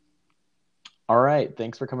All right,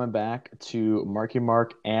 thanks for coming back to Marky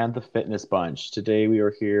Mark and the Fitness Bunch. Today we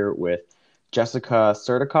are here with Jessica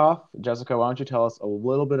Serdikoff. Jessica, why don't you tell us a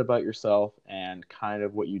little bit about yourself and kind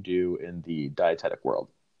of what you do in the dietetic world?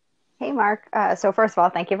 Hey, Mark. So first of all,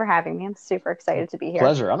 thank you for having me. I'm super excited to be here.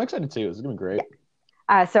 Pleasure. I'm excited too. This is gonna be Yeah.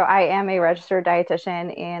 great. So I am a registered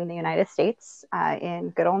dietitian in the United States,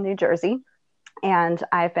 in good old New Jersey, and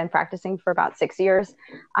I've been practicing for about 6 years.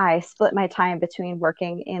 I split my time between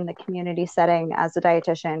working in the community setting as a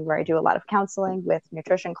dietitian, where I do a lot of counseling with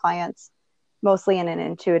nutrition clients, mostly in an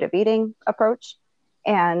intuitive eating approach.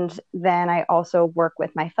 And then I also work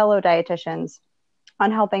with my fellow dietitians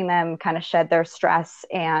on helping them kind of shed their stress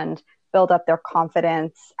and build up their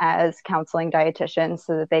confidence as counseling dietitians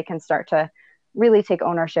so that they can start to really take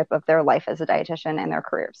ownership of their life as a dietitian and their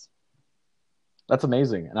careers. That's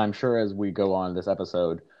amazing. And I'm sure as we go on this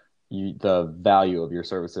episode, the value of your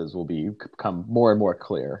services will become more and more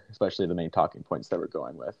clear, especially the main talking points that we're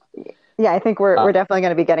going with. Yeah, I think we're Uh, we're definitely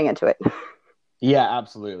going to be getting into it. Yeah,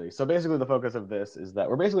 absolutely. So basically, the focus of this is that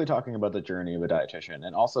we're basically talking about the journey of a dietitian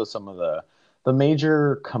and also some of the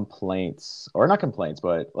major complaints, or not complaints,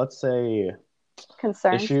 but let's say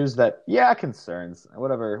Concerns. issues concerns,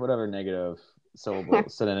 whatever negative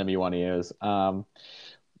synonym you want to use.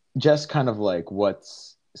 Just kind of like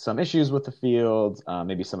what's some issues with the field,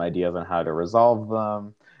 maybe some ideas on how to resolve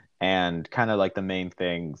them, and kind of like the main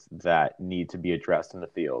things that need to be addressed in the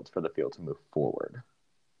field for the field to move forward.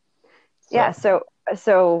 Yeah, So.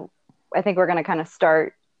 so I think we're going to kind of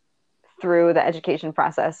start through the education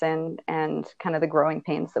process and kind of the growing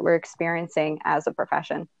pains that we're experiencing as a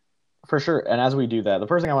profession. For sure. And as we do that, the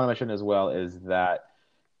first thing I want to mention as well is that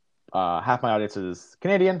half my audience is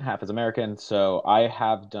Canadian, half is American. So I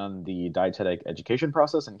have done the dietetic education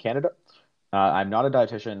process in Canada. I'm not a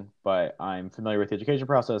dietitian, but I'm familiar with the education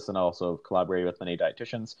process and also collaborate with many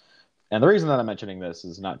dietitians. And the reason that I'm mentioning this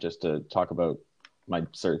is not just to talk about my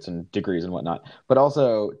certs and degrees and whatnot, but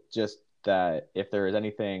also just that if there is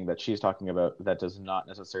anything that she's talking about that does not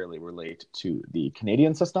necessarily relate to the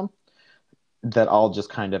Canadian system, that I'll just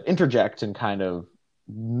kind of interject and kind of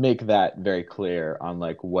make that very clear on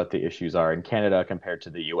like what the issues are in Canada compared to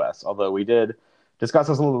the US. Although we did discuss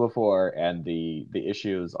this a little before and the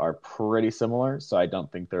issues are pretty similar, so I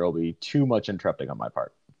don't think there will be too much interrupting on my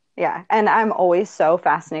part. Yeah, and I'm always so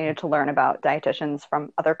fascinated to learn about dietitians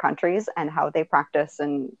from other countries and how they practice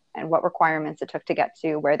and what requirements it took to get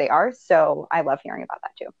to where they are. So I love hearing about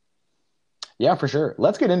that too. Yeah, for sure.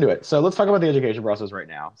 Let's get into it. So let's talk about the education process right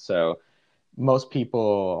now. So most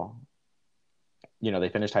people, they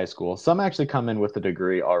finished high school. Some actually come in with a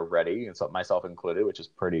degree already, and so myself included, which is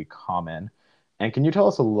pretty common. And can you tell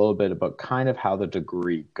us a little bit about kind of how the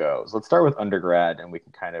degree goes? Let's start with undergrad, and we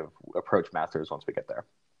can kind of approach masters once we get there.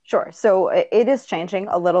 Sure. So it is changing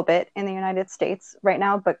a little bit in the United States right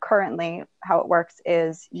now, but currently how it works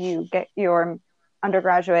is you get your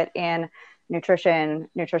undergraduate in nutrition,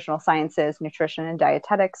 nutritional sciences, nutrition and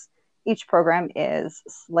dietetics. Each program is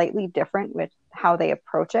slightly different with how they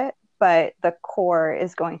approach it, but the core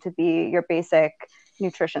is going to be your basic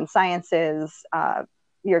nutrition sciences.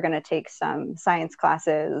 You're going to take some science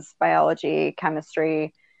classes, biology,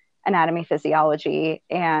 chemistry, anatomy, physiology,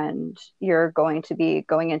 and you're going to be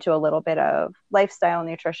going into a little bit of lifestyle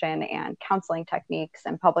nutrition and counseling techniques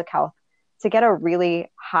and public health to get a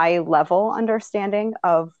really high level understanding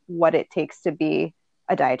of what it takes to be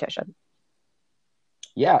a dietitian.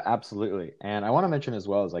 Yeah, absolutely. And I want to mention as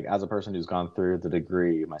well as like as a person who's gone through the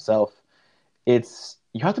degree myself, it's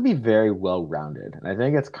you have to be very well rounded. And I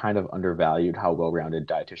think it's kind of undervalued how well rounded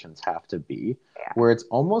dietitians have to be, Yeah. where it's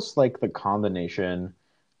almost like the combination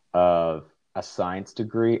of a science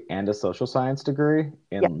degree and a social science degree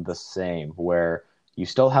in the Yes. same, where you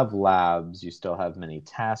still have labs, you still have many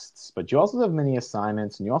tests, but you also have many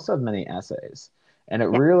assignments and you also have many essays. And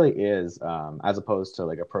it Yeah. really is, as opposed to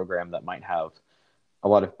like a program that might have a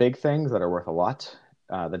lot of big things that are worth a lot.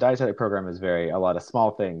 The dietetic program is very a lot of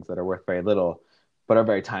small things that are worth very little, but are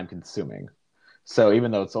very time consuming. So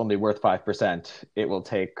even though it's only worth 5%, it will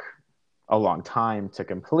take a long time to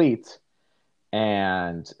complete,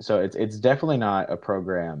 and so it's definitely not a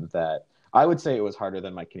program that I would say it was harder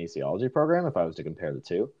than my kinesiology program if I was to compare the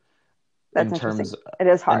two. That's In interesting. terms It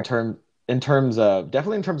is in hard. term in terms of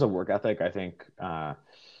definitely in terms of work ethic, I think kind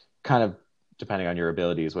of depending on your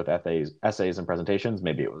abilities with essays and presentations,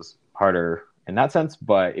 maybe it was harder in that sense,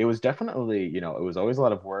 but it was definitely, it was always a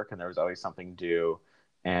lot of work and there was always something due,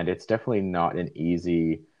 and it's definitely not an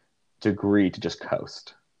easy degree to just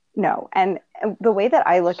coast. No. And the way that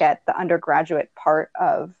I look at the undergraduate part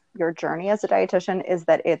of your journey as a dietitian is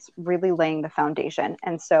that it's really laying the foundation.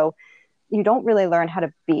 And so you don't really learn how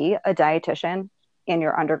to be a dietitian in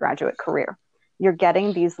your undergraduate career. You're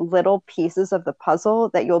getting these little pieces of the puzzle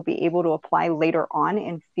that you'll be able to apply later on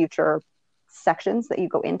in future sections that you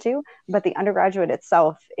go into. But the undergraduate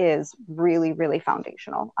itself is really, really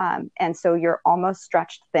foundational. And so you're almost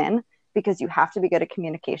stretched thin because you have to be good at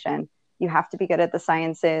communication. You have to be good at the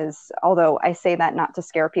sciences. Although I say that not to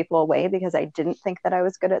scare people away because I didn't think that I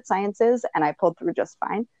was good at sciences and I pulled through just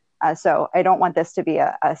fine. So I don't want this to be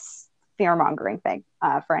a fear mongering thing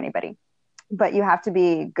for anybody. But you have to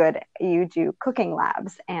be good. You do cooking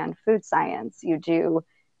labs and food science. You do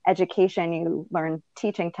education. You learn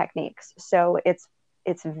teaching techniques. So it's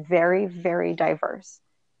very, very diverse,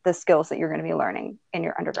 the skills that you're going to be learning in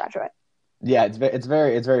your undergraduate. Yeah, it's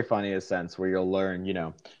very funny in a sense where you'll learn,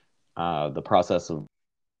 the process of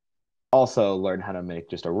also learn how to make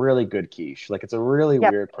just a really good quiche. Like it's a really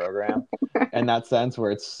Yep. weird program in that sense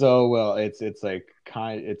where it's so well, it's like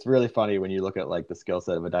it's really funny when you look at like the skill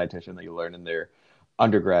set of a dietitian that you learn in their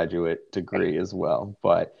undergraduate degree as well.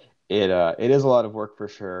 But it is a lot of work for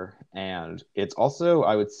sure. And it's also,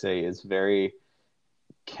 I would say, is very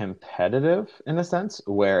competitive in a sense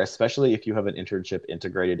where especially if you have an internship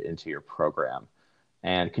integrated into your program.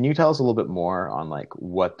 And can you tell us a little bit more on like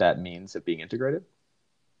what that means of being integrated?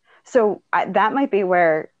 So that might be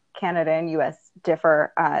where Canada and US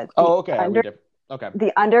differ. Oh, okay. Are we different? Okay.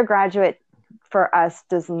 The undergraduate for us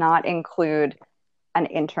does not include an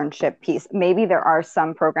internship piece. Maybe there are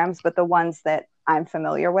some programs, but the ones that I'm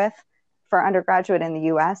familiar with for undergraduate in the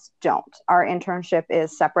US don't. Our internship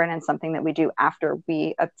is separate and something that we do after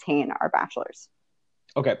we obtain our bachelor's.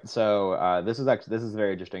 Okay. So this is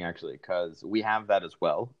very interesting actually because we have that as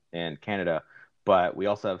well in Canada, but we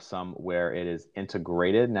also have some where it is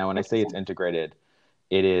integrated. Now, when I say it's Interesting. integrated,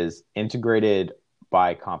 it is integrated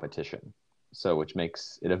by competition. So, which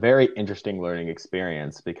makes it a very interesting learning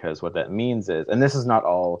experience because what that means is, and this is not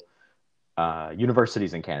all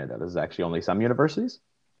universities in Canada, this is actually only some universities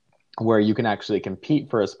where you can actually compete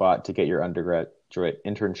for a spot to get your undergraduate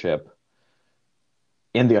internship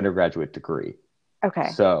in the undergraduate degree. Okay.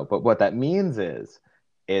 So, but what that means is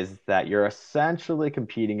that you're essentially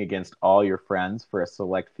competing against all your friends for a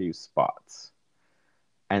select few spots.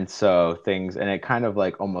 And so things, and it kind of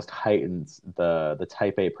like almost heightens the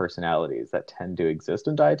type A personalities that tend to exist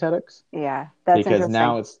in dietetics Yeah, that's because interesting.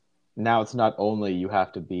 now it's not only you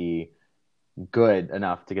have to be good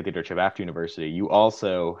enough to get the internship after university, you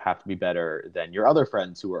also have to be better than your other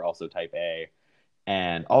friends who are also type A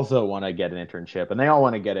and also want to get an internship, and they all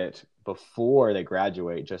want to get it before they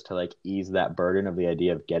graduate just to like ease that burden of the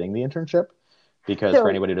idea of getting the internship. Because for So,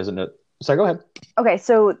 anybody who doesn't know, sorry, go ahead. okay,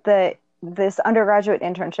 so the this undergraduate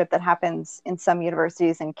internship that happens in some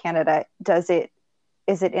universities in Canada, does it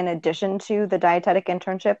is it in addition to the dietetic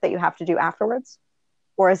internship that you have to do afterwards?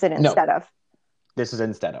 Or is it No, instead of? this is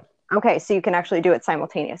instead of. Okay, so you can actually do it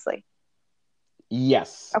simultaneously.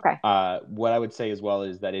 Yes. Okay. What I would say as well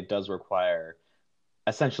is that it does require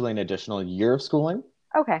essentially an additional year of schooling.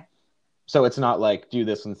 Okay. So it's not like do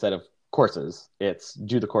this instead of courses. It's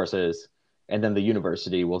do the courses, and then the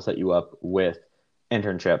university will set you up with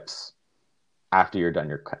internships after you're done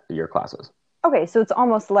your classes. Okay, so it's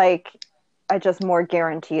almost like a just more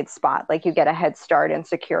guaranteed spot. Like you get a head start in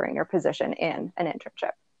securing your position in an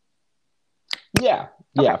internship. Yeah,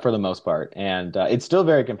 Okay, yeah, for the most part, and it's still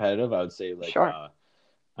very competitive. I would say, like, sure.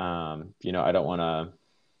 I don't want to.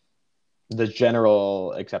 The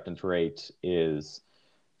general acceptance rate is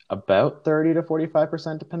about 30 to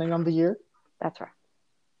 45%, depending on the year. That's right.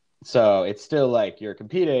 So it's still like you're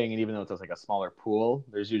competing, and even though it's like a smaller pool,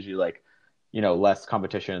 there's usually like, less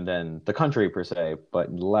competition than the country per se, but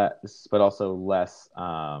also less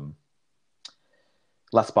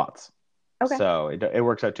spots. Okay. So it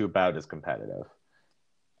works out to about as competitive.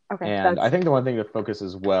 Okay. And I That's think the one thing to focus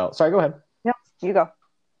as well. Sorry, go ahead. no, you go.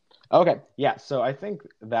 Okay, yeah. So I think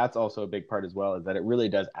that's also a big part as well, is that it really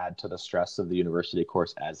does add to the stress of the university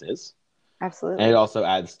course as is. And it Absolutely. also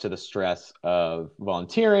adds to the stress of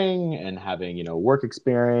volunteering and having, work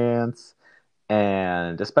experience.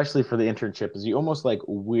 And especially for the internship, is you almost like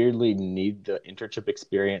weirdly need the internship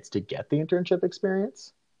experience to get the internship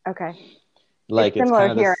experience. Okay. It's Like it's similar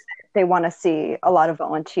kind of here. this, They want to see a lot of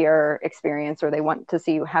volunteer experience or they want to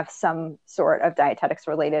see you have some sort of dietetics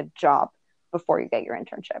related job before you get your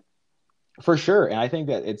internship. for sure. And I think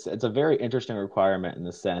that it's a very interesting requirement in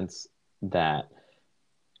the sense that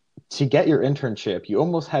to get your internship, you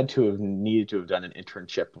almost had to have needed to have done an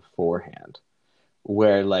internship beforehand.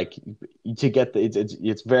 Where like to get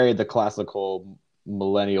it's very the classical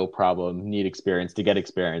millennial problem, need experience to get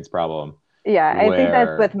experience problem, Yeah, I think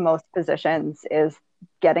that's with where most positions is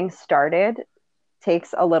getting started.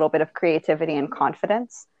 takes a little bit of creativity and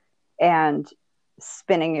confidence and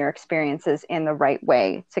spinning your experiences in the right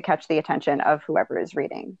way to catch the attention of whoever is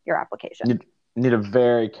reading your application. You need a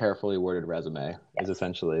very carefully worded resume is Yes.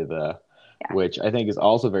 essentially the, Yeah. which I think is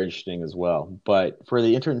also very interesting as well. But for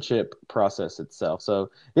the internship process itself,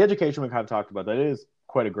 so the education we kind of talked about, that is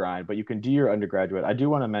quite a grind, but you can do your undergraduate. I do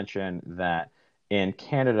want to mention that in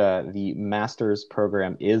Canada, the master's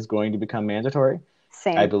program is going to become mandatory. I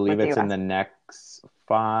Same with believe the it's in US. the next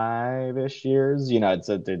 5-ish years.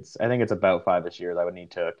 It's I think it's about 5-ish years. I would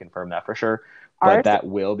need to confirm that for sure, but Ours, that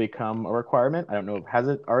will become a requirement. I don't know. Has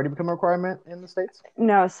it already become a requirement in the States?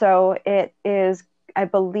 no, so it is, I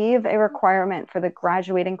believe, a requirement for the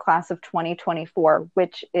graduating class of 2024,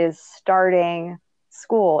 which is starting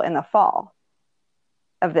school in the fall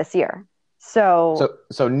of this year. So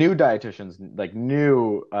So new dietitians, like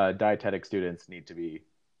new dietetic students, need to be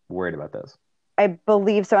worried about this. I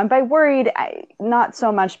believe so. And by worried, not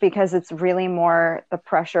so much because it's really more the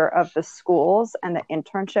pressure of the schools and the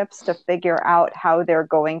internships to figure out how they're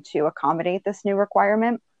going to accommodate this new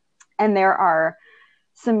requirement. And there are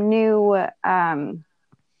some new,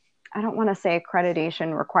 I don't want to say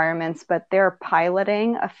accreditation requirements, but they're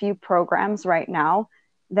piloting a few programs right now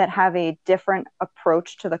that have a different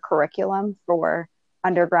approach to the curriculum for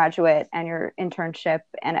undergraduate and your internship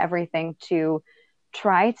and everything to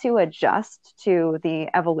try to adjust to the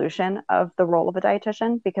evolution of the role of a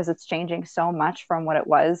dietitian because it's changing so much from what it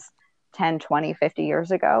was 10, 20, 50 years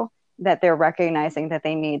ago that they're recognizing that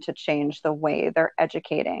they need to change the way they're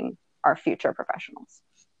educating our future professionals.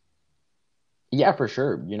 Yeah, for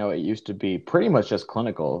sure. It used to be pretty much just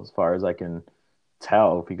clinical, as far as I can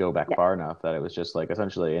tell, if we go back Yeah, far enough, that it was just like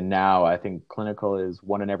essentially, and now I think clinical is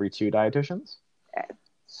one in every two dietitians. it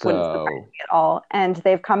wouldn't surprise So, me at all. And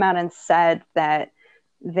they've come out and said that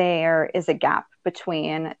there is a gap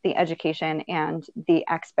between the education and the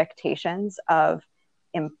expectations of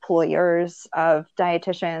employers, of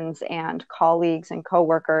dietitians and colleagues and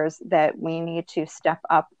coworkers, that we need to step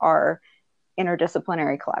up our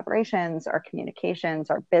interdisciplinary collaborations, our communications,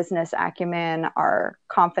 our business acumen, our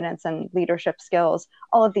confidence and leadership skills,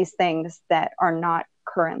 all of these things that are not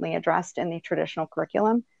currently addressed in the traditional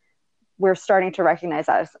curriculum. We're starting to recognize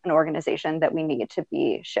as an organization that we need to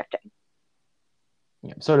be shifting.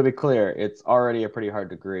 yeah. So to be clear, it's already a pretty hard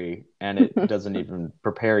degree, and it doesn't even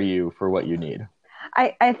prepare you for what you need.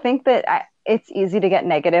 I think that it's easy to get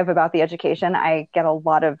negative about the education. I get a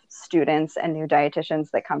lot of students and new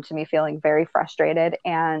dietitians that come to me feeling very frustrated.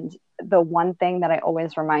 And the one thing that I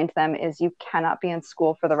always remind them is you cannot be in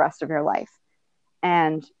school for the rest of your life.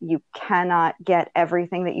 And you cannot get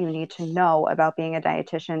everything that you need to know about being a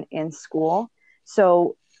dietitian in school.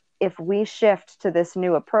 So if we shift to this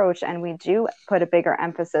new approach and we do put a bigger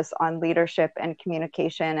emphasis on leadership and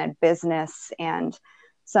communication and business and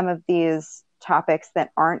some of these topics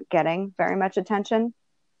that aren't getting very much attention,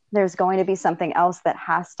 there's going to be something else that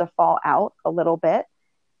has to fall out a little bit.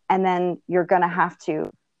 And then you're going to have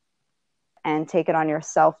to and take it on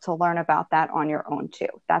yourself to learn about that on your own too.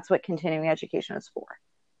 That's what continuing education is for.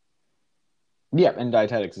 Yeah, and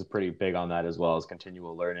dietetics is pretty big on that as well as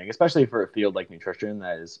continual learning, especially for a field like nutrition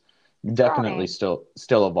that is It's definitely growing.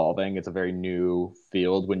 still evolving. It's a very new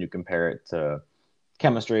field when you compare it to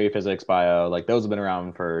chemistry, physics, bio. Like those have been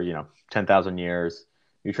around for, 10,000 years.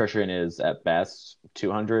 Nutrition is at best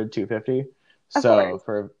 200, 250. Of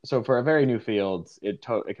course. So for a very new field, it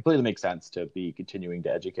completely makes sense to be continuing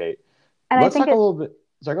to educate. And I Let's think talk a it, little bit.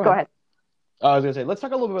 Sorry, go go ahead. ahead. I was gonna say, let's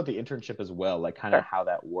talk a little bit about the internship as well, like kind of Sure. how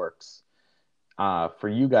that works. For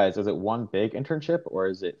you guys, is it one big internship or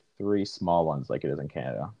is it three small ones like it is in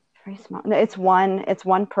Canada? Very small. No, it's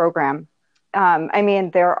one program. I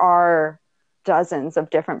mean, there are dozens of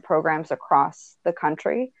different programs across the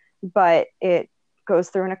country, but it goes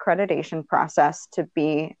through an accreditation process to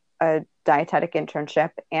be a dietetic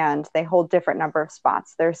internship, and they hold different number of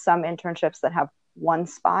spots. There's some internships that have one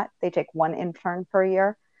spot. They take one intern per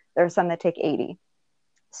year. There's some that take 80.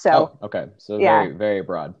 So Oh, okay. So yeah, very, very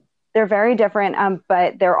broad. they're very different,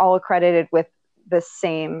 but they're all accredited with the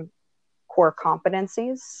same core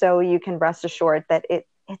competencies. So you can rest assured that it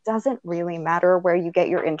doesn't really matter where you get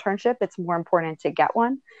your internship. It's more important to get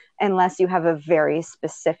one, unless you have a very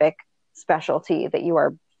specific specialty that you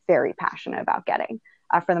are very passionate about getting.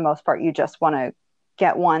 For the most part, you just want to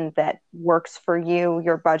get one that works for you,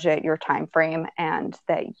 your budget, your time frame, and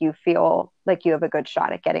that you feel like you have a good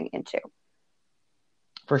shot at getting into.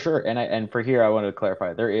 For sure. And for here, I wanted to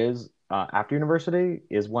clarify. There is after university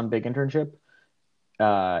is one big internship.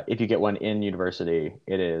 If you get one in university,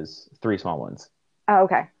 it is three small ones. Oh,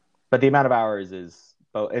 okay. But the amount of hours is,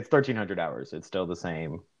 well, it's 1,300 hours. It's still the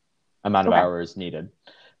same. amount of Okay. hours needed.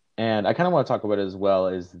 And I kind of want to talk about it as well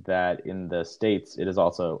is that in the States, it is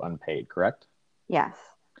also unpaid, correct? Yes.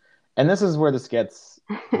 And this is where this gets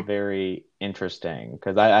very interesting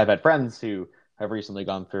because I've had friends who have recently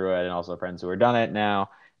gone through it and also friends who are done it now.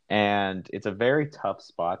 And it's a very tough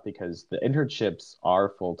spot because the internships are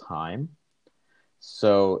full time.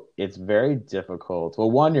 So it's very difficult.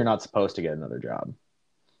 Well, one, you're not supposed to get another job,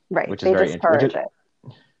 Right. which is They very discourage it.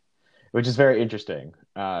 which is very interesting.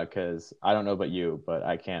 Because I don't know about you, but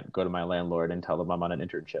I can't go to my landlord and tell them I'm on an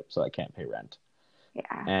internship, so I can't pay rent.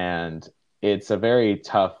 Yeah. And it's a very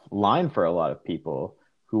tough line for a lot of people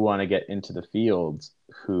who want to get into the fields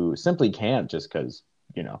who simply can't just because,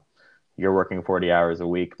 you know, you're working 40 hours a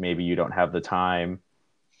week. Maybe you don't have the time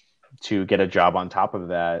to get a job on top of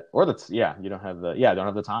that. Or that's, yeah, you don't have the, yeah, don't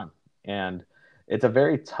have the time. And it's a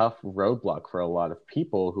very tough roadblock for a lot of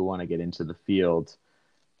people who want to get into the field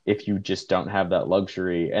if you just don't have that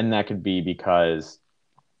luxury. And that could be because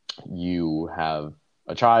you have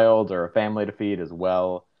a child or a family to feed as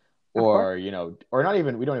well, Of course. or or not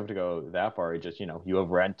even, we don't have to go that far. It's just, you have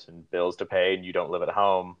rent and bills to pay and you don't live at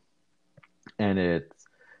home, and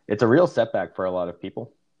it's a real setback for a lot of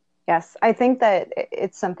people. Yes. I think that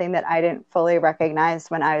it's something that I didn't fully recognize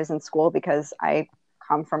when I was in school because I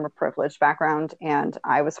come from a privileged background and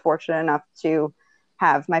I was fortunate enough to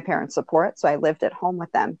have my parents' support. So I lived at home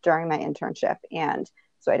with them during my internship. And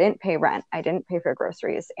so I didn't pay rent, I didn't pay for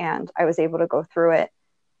groceries, and I was able to go through it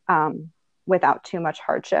um, without too much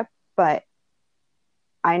hardship. But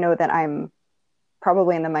I know that I'm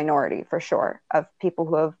probably in the minority for sure of people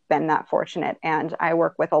who have been that fortunate. And I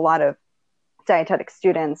work with a lot of dietetic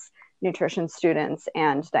students, nutrition students,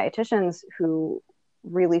 and dietitians who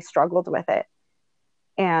really struggled with it.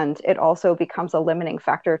 And it also becomes a limiting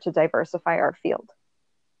factor to diversify our field,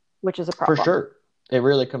 which is a For problem. sure. It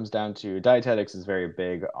really comes down to dietetics is very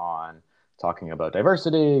big on talking about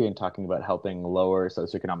diversity and talking about helping lower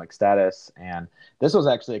socioeconomic status. And this was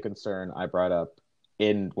actually a concern I brought up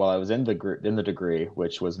in while I was in the degree,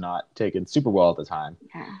 which was not taken super well at the time.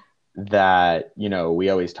 Yeah. That, we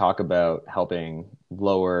always talk about helping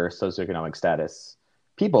lower socioeconomic status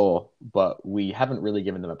people, but we haven't really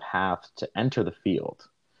given them a path to enter the field.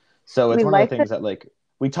 So it's We one of the like that things that like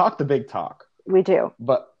we talk the big talk, we do.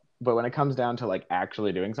 but when it comes down to like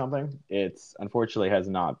actually doing something, it's unfortunately has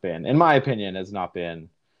not been, in my opinion, has not been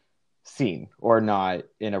seen or not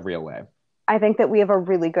in a real way. I think that we have a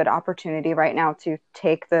really good opportunity right now to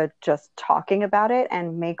take the just talking about it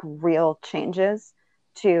and make real changes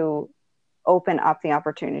to open up the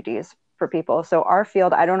opportunities for people. So, our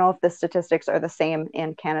field, I don't know if the statistics are the same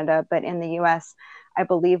in Canada, but in the US, I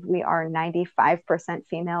believe we are 95%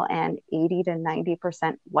 female and 80 to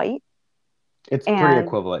 90% white. It's pretty And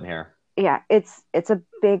equivalent here. yeah, it's a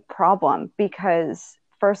big problem because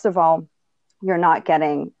first of all, you're not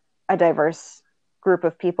getting a diverse group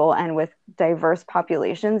of people, and with diverse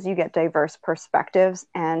populations you get diverse perspectives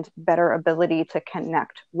and better ability to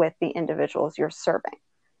connect with the individuals you're serving.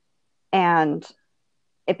 And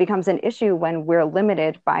it becomes an issue when we're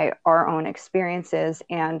limited by our own experiences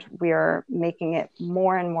and we're making it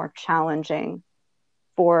more and more challenging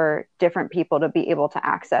for different people to be able to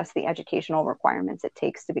access the educational requirements it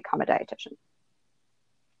takes to become a dietitian.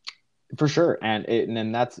 For sure. And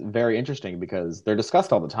then that's very interesting because they're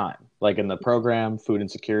discussed all the time. Like in the program, food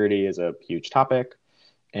insecurity is a huge topic.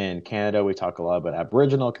 In Canada, we talk a lot about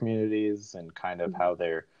Aboriginal communities and kind of how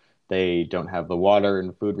they don't have the water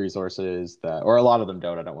and food resources that, or a lot of them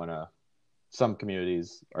don't. I don't want to. Some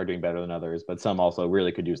communities are doing better than others, but some also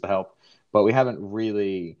really could use the help. But we haven't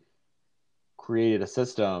really created a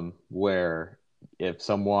system where if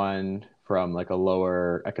someone from like a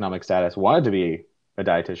lower economic status wanted to be a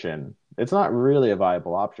dietitian, it's not really a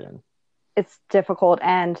viable option. It's difficult,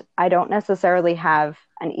 and I don't necessarily have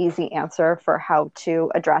an easy answer for how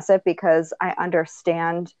to address it because I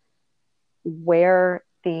understand where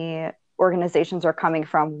the organizations are coming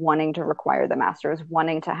from wanting to require the masters,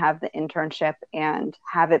 wanting to have the internship and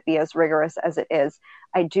have it be as rigorous as it is.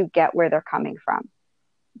 I do get where they're coming from.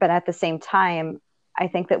 But at the same time, I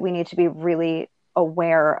think that we need to be really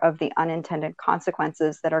aware of the unintended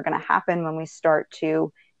consequences that are going to happen when we start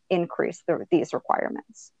to increase these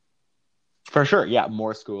requirements. For sure. Yeah,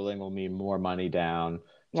 more schooling will mean more money down to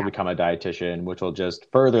Yeah. become a dietitian, which will just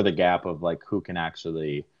further the gap of like who can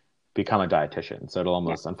actually become a dietitian. So it'll Yeah.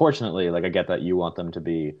 almost, unfortunately, like I get that you want them to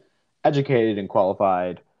be educated and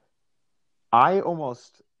qualified. I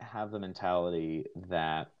almost have the mentality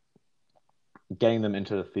that getting them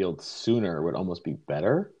into the field sooner would almost be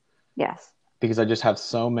better Yes. because I just have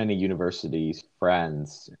so many university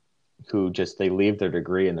friends who just they leave their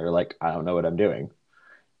degree and they're like, I don't know what I'm doing.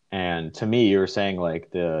 And to me, you're saying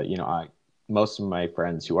like most of my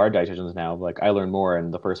friends who are dietitians now, like I learned more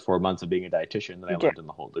in the first 4 months of being a dietitian than You I do. learned in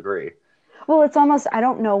the whole degree. Well, it's almost, I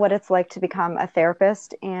don't know what it's like to become a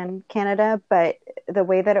therapist in Canada, but the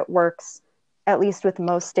way that it works, at least with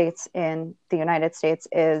most states in the United States,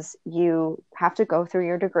 is you have to go through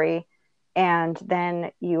your degree and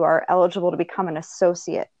then you are eligible to become an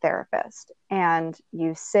associate therapist. And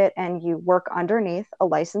you sit and you work underneath a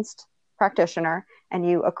licensed practitioner and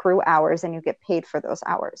you accrue hours and you get paid for those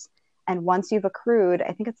hours. And once you've accrued,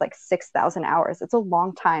 I think it's like 6,000 hours. It's a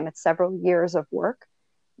long time, it's several years of work.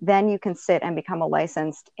 Then you can sit and become a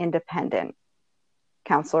licensed independent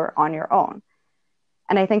counselor on your own.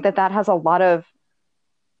 And I think that that has a lot of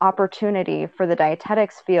opportunity for the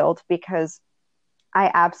dietetics field because I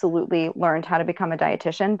absolutely learned how to become a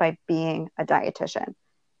dietitian by being a dietitian.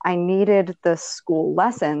 I needed the school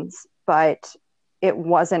lessons, but it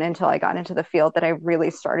wasn't until I got into the field that I really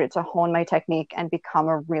started to hone my technique and become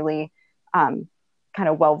a really kind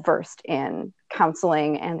of well versed in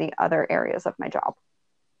counseling and the other areas of my job.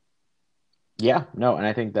 Yeah, no, and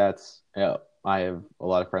I think that's I have a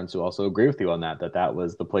lot of friends who also agree with you on that, that that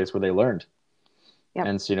was the place where they learned. Yep.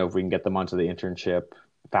 And so, if we can get them onto the internship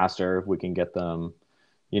faster, if we can get them,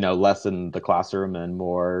 less in the classroom and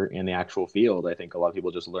more in the actual field, I think a lot of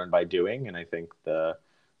people just learn by doing. And I think the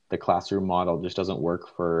classroom model just doesn't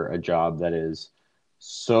work for a job that is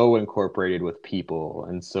so incorporated with people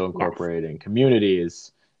and so Yes. incorporated in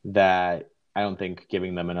communities that I don't think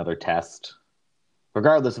giving them another test,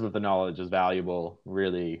 regardless of if the knowledge is valuable,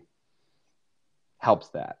 really helps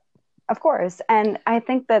that. Of course. And I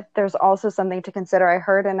think that there's also something to consider. I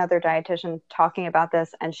heard another dietitian talking about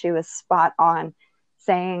this, and she was spot on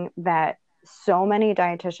saying that so many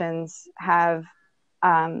dietitians have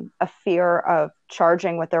a fear of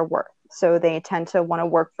charging what they're worth. So they tend to want to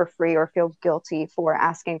work for free or feel guilty for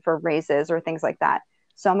asking for raises or things like that.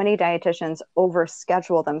 So many dietitians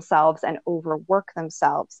overschedule themselves and overwork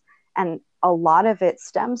themselves. And a lot of it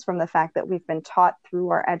stems from the fact that we've been taught through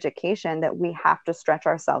our education that we have to stretch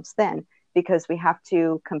ourselves thin because we have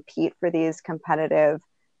to compete for these competitive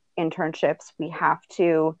internships. We have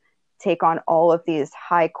to take on all of these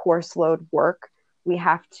high course load work. We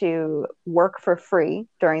have to work for free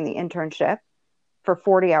during the internship for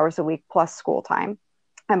 40 hours a week plus school time.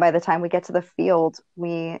 And by the time we get to the field,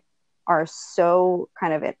 we are so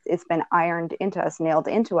kind of, it's been ironed into us, nailed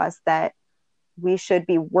into us that we should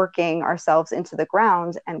be working ourselves into the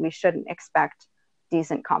ground and we shouldn't expect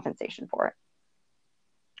decent compensation for it.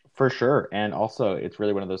 For sure. And also, it's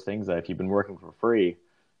really one of those things that if you've been working for free,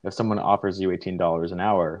 if someone offers you $18 an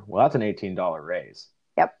hour, well, that's an $18 raise,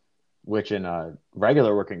 Yep. which in a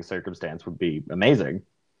regular working circumstance would be amazing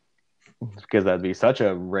because that'd be such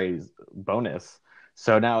a raise bonus.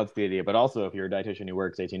 So now it's the idea. But also, if you're a dietitian who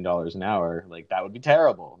works $18 an hour, like that would be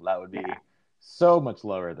terrible. That would Yeah. be so much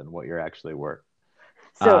lower than what you're actually worth.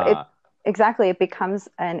 So it Uh, exactly it becomes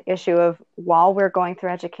an issue of while we're going through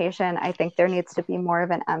education, I think there needs to be more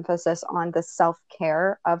of an emphasis on the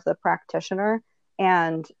self-care of the practitioner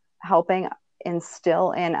and helping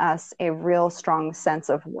instill in us a real strong sense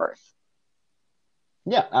of worth.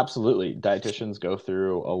 yeah, absolutely. Dietitians go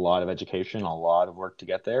through a lot of education, a lot of work to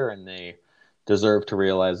get there, and they deserve to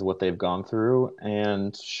realize what they've gone through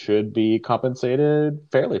and should be compensated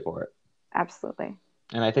fairly for it. Absolutely.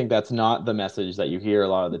 And I think that's not the message that you hear a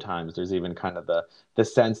lot of the times. There's even kind of the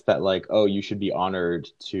sense that like, oh, you should be honored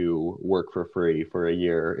to work for free for a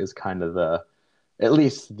year is kind of the at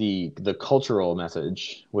least the cultural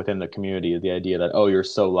message within the community is the idea that oh, you're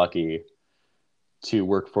so lucky to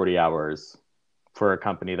work 40 hours for a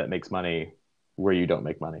company that makes money where you don't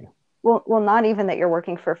make money. Well, not even that you're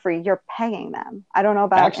working for free, you're paying them. I don't know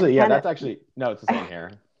about in Actually, yeah, Canada. that's actually no, it's the same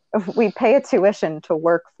here. We pay a tuition to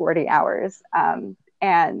work 40 hours.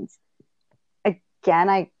 And again,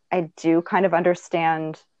 I do kind of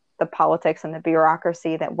understand the politics and the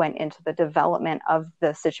bureaucracy that went into the development of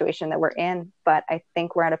the situation that we're in. But I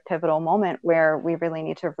think we're at a pivotal moment where we really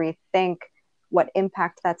need to rethink what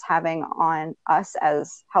impact that's having on us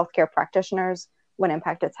as healthcare practitioners, what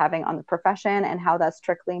impact it's having on the profession, and how that's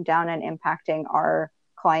trickling down and impacting our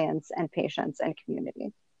clients and patients and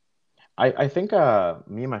community. I think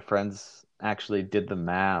me and my friends actually did the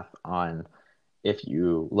math on if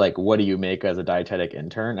you like what do you make as a dietetic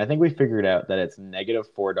intern. I think we figured out that it's negative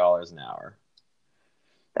 $4 an hour.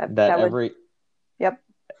 That That would, yep.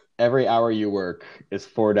 every hour you work is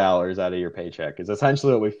 $4 out of your paycheck is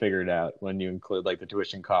essentially what we figured out when you include like the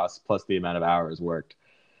tuition costs plus the amount of hours worked,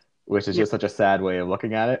 which is Yep. just such a sad way of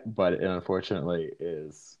looking at it, but it unfortunately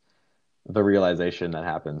is the realization that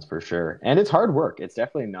happens for sure. And it's hard work. It's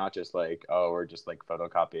definitely not just like, oh, we're just like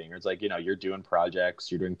photocopying. It's like, you're doing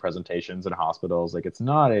projects, you're doing presentations in hospitals. Like it's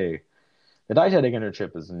not the dietetic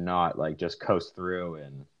internship is not like just coast through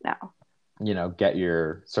and, No. get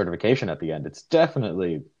your certification at the end. It's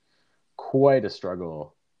definitely quite a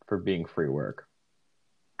struggle for being free work.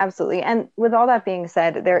 Absolutely. And with all that being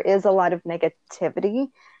said, there is a lot of negativity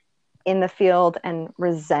in the field and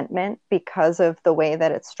resentment because of the way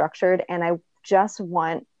that it's structured. And I just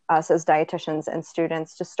want us as dietitians and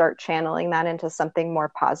students to start channeling that into something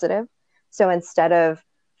more positive. So instead of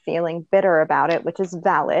feeling bitter about it, which is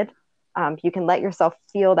valid, you can let yourself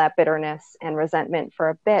feel that bitterness and resentment for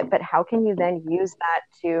a bit, but how can you then use that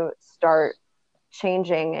to start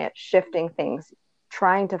changing it, shifting things,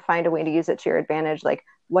 trying to find a way to use it to your advantage? Like,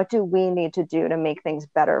 what do we need to do to make things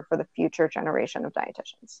better for the future generation of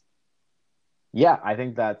dietitians? Yeah, I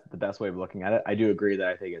think that's the best way of looking at it. I do agree that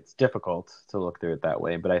I think it's difficult to look through it that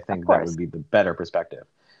way, but I Of think that would course. be the better perspective.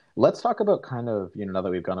 Let's talk about kind of, now that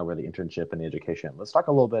we've gone over the internship and the education, let's talk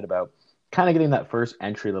a little bit about kind of getting that first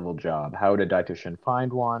entry level job. How would a dietitian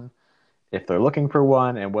find one if they're looking for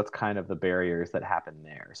one, and what's kind of the barriers that happen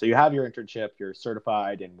there? So you have your internship, you're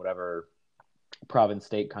certified in whatever province,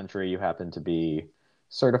 state, country you happen to be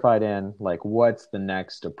certified in. Like, what's the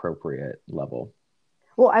next appropriate level?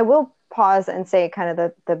 Well, I will pause and say kind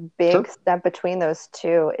of the big Sure. step between those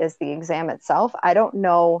two is the exam itself. I don't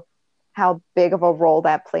know how big of a role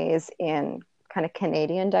that plays in kind of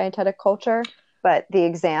Canadian dietetic culture, but the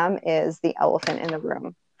exam is the elephant in the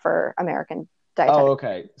room for American Oh, dietetic.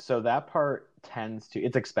 okay. So that part tends to,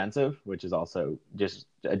 it's expensive, which is also just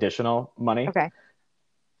additional money, Okay.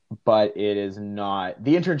 but it is not,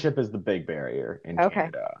 the internship is the big barrier in Okay.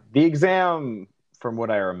 Canada. The exam, from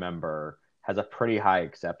what I remember, has a pretty high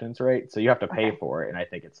acceptance rate. So you have to pay Okay. for it. And I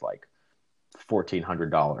think it's like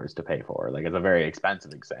 $1,400 to pay for. Like it's a very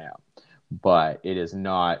expensive exam, but it is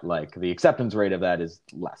not like the acceptance rate of that is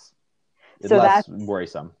less, So less that's,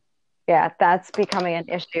 worrisome. yeah, that's becoming an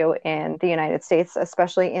issue in the United States,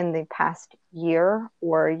 especially in the past year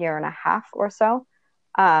or year and a half or so,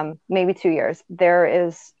 maybe 2 years.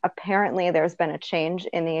 There's been a change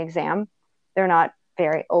in the exam. They're not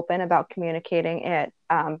very open about communicating it,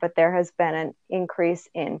 but there has been an increase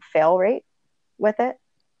in fail rate with it,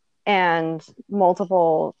 and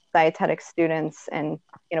multiple dietetic students and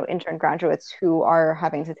intern graduates who are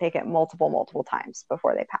having to take it multiple times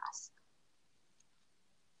before they pass.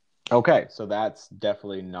 Okay, so that's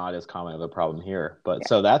definitely not as common of a problem here. But Yeah,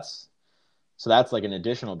 so that's like an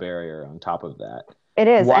additional barrier on top of that. it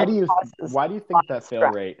is, Why and do it you causes why do you a lot think of that fail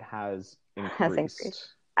stress. rate has Has increased. increased?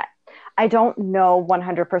 I, I don't know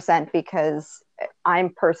 100% because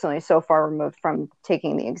I'm personally so far removed from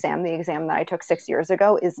taking the exam. The exam that I took 6 years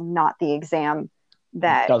ago is not the exam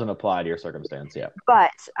that, Doesn't apply to your circumstance yet.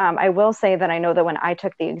 but I will say that I know that when I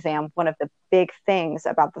took the exam, one of the big things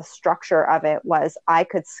about the structure of it was I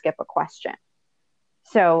could skip a question.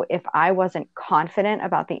 So if I wasn't confident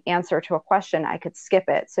about the answer to a question, I could skip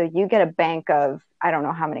it. So you get a bank of, I don't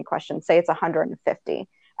know how many questions, say it's 150,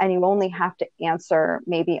 and you only have to answer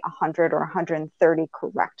maybe 100 or 130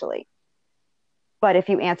 correctly. But if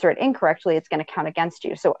you answer it incorrectly, it's going to count against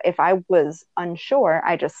you. So if I was unsure,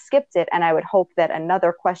 I just skipped it, and I would hope that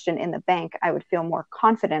another question in the bank I would feel more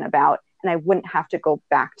confident about, and I wouldn't have to go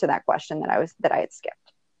back to that question that I had skipped.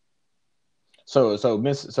 So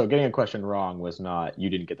getting a question wrong was not,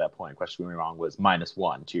 you didn't get that point. Question being wrong was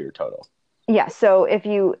 -1 to your total. Yeah, so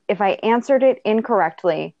if I answered it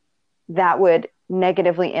incorrectly, that would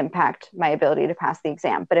negatively impact my ability to pass the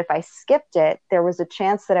exam. But if I skipped it, there was a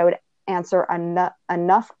chance that I would answer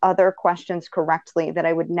enough other questions correctly that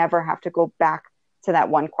I would never have to go back to that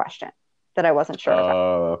one question that I wasn't sure about.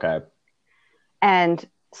 Oh, okay. And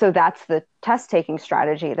so that's the test taking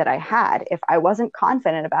strategy that I had. If I wasn't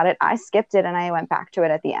confident about it, I skipped it and I went back to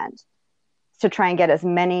it at the end to try and get as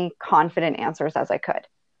many confident answers as I could.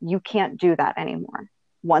 You can't do that anymore.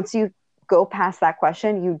 Once you go past that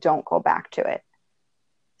question, you don't go back to it.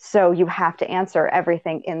 So you have to answer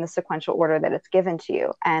everything in the sequential order that it's given to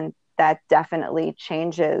you. And that definitely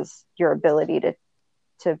changes your ability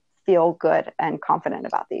to feel good and confident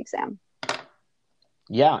about the exam.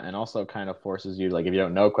 Yeah, and also kind of forces you, like, if you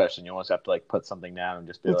don't know a question, you almost have to like put something down and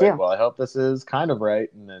just be You like, do. well, I hope this is kind of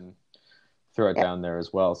right, and then throw it Yeah. down there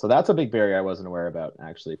as well. So that's a big barrier I wasn't aware about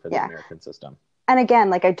actually for the Yeah. American system. And again,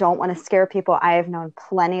 like, I don't want to scare people. I have known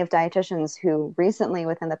plenty of dietitians who recently,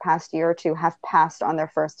 within the past year or two, have passed on their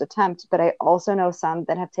first attempt, but I also know some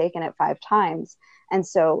that have taken it 5 times. And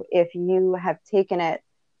so if you have taken it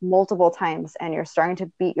multiple times and you're starting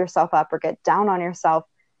to beat yourself up or get down on yourself,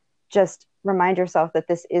 just remind yourself that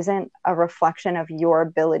this isn't a reflection of your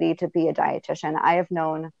ability to be a dietitian. I have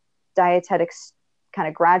known dietetics kind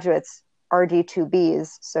of graduates,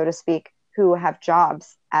 RD2Bs, so to speak, who have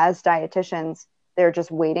jobs as dietitians. They're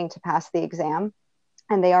just waiting to pass the exam,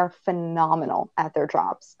 and they are phenomenal at their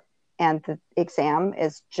jobs. And the exam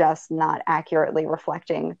is just not accurately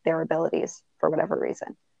reflecting their abilities for whatever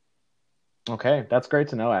reason. Okay, that's great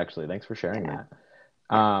to know, actually. Thanks for sharing Yeah. that.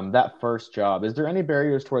 Yeah. That first job, is there any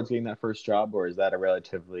barriers towards getting that first job, or is that a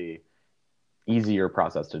relatively easier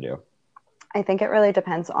process to do? I think it really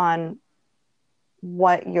depends on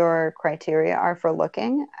what your criteria are for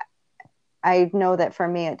looking. I know that for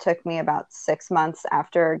me, it took me about 6 months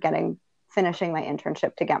after finishing my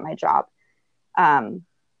internship to get my job. Um,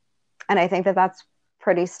 and I think that that's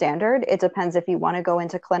pretty standard. It depends if you want to go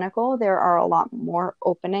into clinical. There are a lot more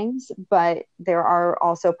openings, but there are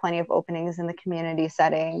also plenty of openings in the community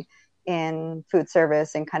setting, in food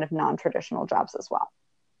service, and kind of non-traditional jobs as well.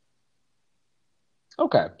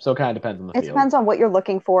 Okay, so it kind of depends on the It field. depends on what you're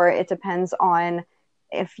looking for. It depends on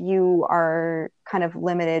if you are kind of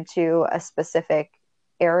limited to a specific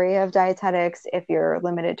area of dietetics, if you're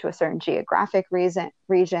limited to a certain geographic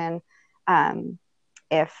region,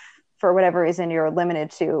 if for whatever reason you're limited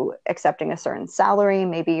to accepting a certain salary,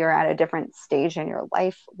 maybe you're at a different stage in your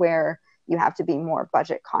life where you have to be more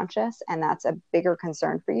budget conscious, and that's a bigger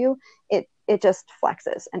concern for you. It just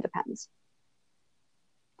flexes and depends.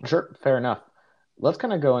 Sure, fair enough. Let's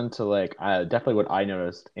kind of go into like definitely what I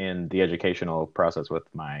noticed in the educational process with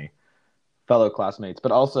my fellow classmates,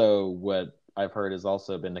 but also what I've heard has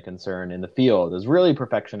also been the concern in the field is really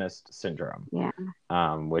perfectionist syndrome.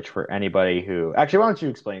 Yeah. Which for anybody who actually, why don't you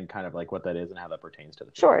explain kind of like what that is and how that pertains to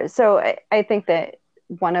the field? Sure. So I think that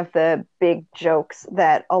one of the big jokes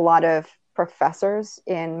that a lot of professors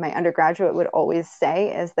in my undergraduate would always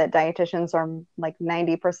say is that dietitians are like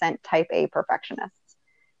 90% type A perfectionists.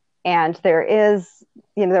 And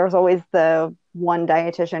there's always the one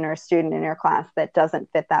dietitian or student in your class that doesn't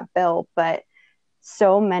fit that bill. But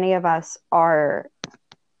so many of us are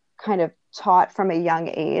kind of taught from a young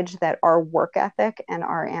age that our work ethic and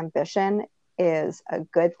our ambition is a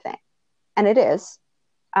good thing. And it is.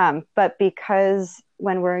 But because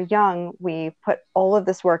when we're young, we put all of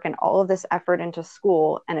this work and all of this effort into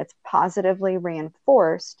school and it's positively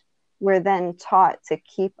reinforced, we're then taught to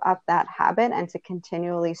keep up that habit and to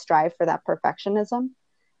continually strive for that perfectionism.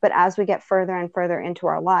 But as we get further and further into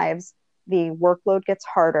our lives, the workload gets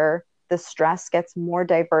harder, the stress gets more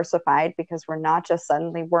diversified because we're not just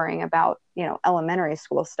suddenly worrying about, elementary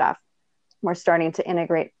school stuff. We're starting to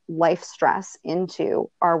integrate life stress into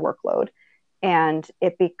our workload, and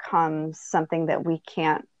it becomes something that we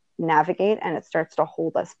can't navigate, and it starts to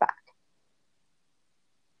hold us back.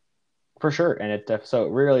 For sure, and so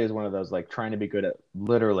it really is one of those like trying to be good at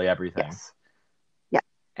literally everything, Yes. Yeah.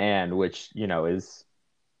 and which is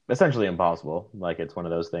essentially impossible. Like it's one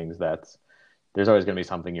of those things that's there's always going to be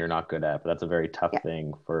something you're not good at, but that's a very tough Yeah.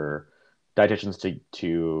 thing for dietitians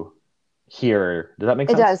to hear. Does that make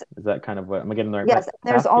It sense? does. Is that kind of what am I getting the right Yes.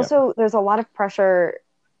 path? There's a lot of pressure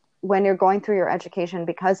when you're going through your education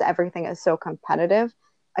because everything is so competitive.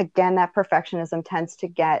 Again, that perfectionism tends to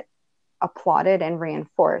get applauded and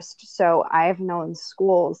reinforced. So I've known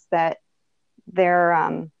schools that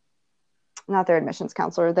their not their admissions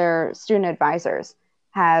counselor, their student advisors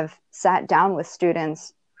have sat down with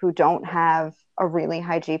students who don't have a really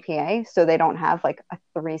high GPA. So they don't have like a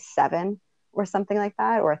 3.7 or something like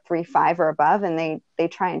that, or a 3.5 or above. And they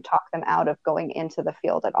try and talk them out of going into the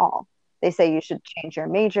field at all. They say you should change your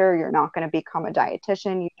major. You're not going to become a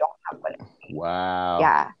dietitian. You don't have what it needs. Wow.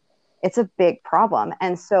 Yeah, it's a big problem.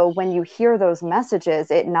 And so when you hear those messages,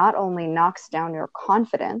 it not only knocks down your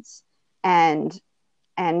confidence and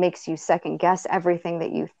makes you second guess everything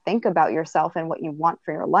that you think about yourself and what you want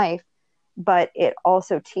for your life, but it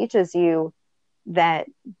also teaches you that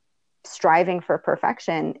striving for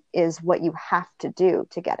perfection is what you have to do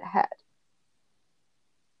to get ahead.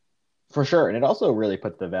 For sure, and it also really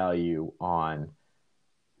puts the value on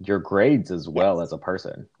your grades as well Yes. as a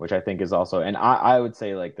person, which I think is also, and I would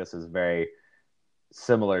say like this is very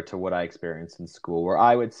similar to what I experienced in school, where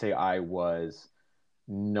I would say I was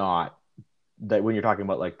not that when you're talking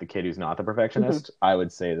about like the kid who's not the Mm-hmm. perfectionist, I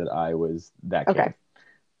would say that I was that Okay.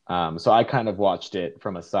 kid. So I kind of watched it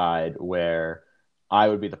from a side where I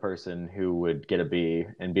would be the person who would get a B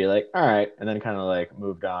and be like, all right, and then kind of like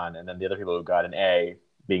moved on, and then the other people who got an A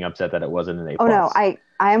being upset that it wasn't an A Oh no, plus.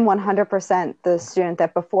 I am 100% the student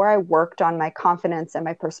that before I worked on my confidence and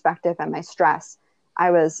my perspective and my stress,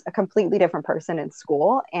 I was a completely different person in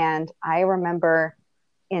school. And I remember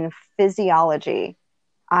in physiology,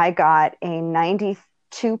 I got a 93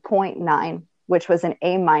 2.9, which was an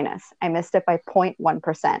A minus. I missed it by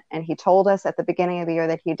 0.1%. And he told us at the beginning of the year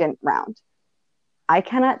that he didn't round. I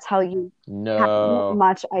cannot tell you how No.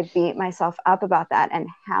 much I beat myself up about that and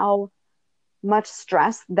how much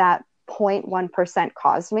stress that 0.1%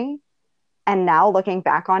 caused me. And now looking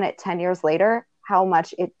back on it 10 years later, how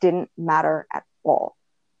much it didn't matter at all.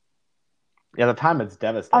 Yeah, at the time it's Oh,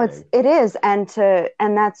 devastating. it is. And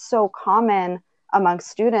that's so common among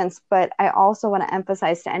students. But I also want to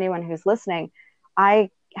emphasize to anyone who's listening, I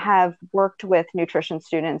have worked with nutrition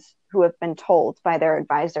students who have been told by their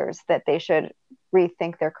advisors that they should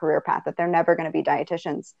rethink their career path, that they're never going to be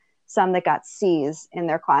dietitians. Some that got C's in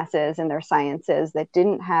their classes, in their sciences, that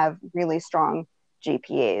didn't have really strong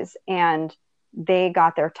GPAs. And they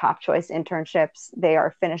got their top choice internships. They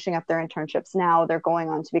are finishing up their internships now. They're going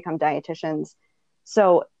on to become dietitians.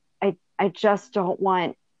 So I just don't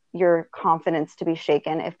want your confidence to be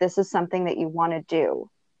shaken. If this is something that you want to do,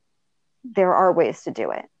 there are ways to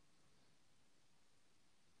do it.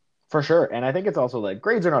 For sure. And I think it's also like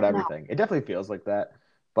grades are not No. everything. It definitely feels like that,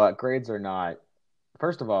 but grades are not,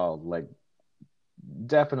 first of all, like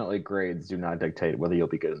definitely grades do not dictate whether you'll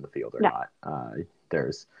be good in the field or No. not.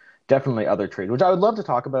 There's definitely other trades, which I would love to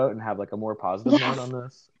talk about and have like a more positive note Yes. on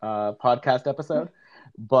this podcast episode.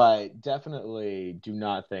 But definitely do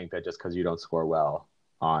not think that just because you don't score well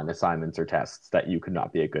on assignments or tests that you could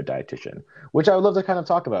not be a good dietitian, which I would love to kind of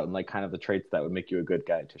talk about and like kind of the traits that would make you a good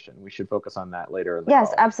dietitian. We should focus on that later in the Yes,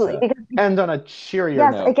 call absolutely. to Because end on a cheerier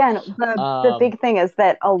yes, note. again, the big thing is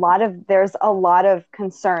that there's a lot of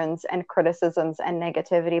concerns and criticisms and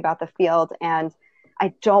negativity about the field, and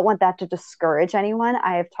I don't want that to discourage anyone.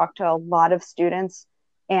 I have talked to a lot of students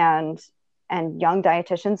and young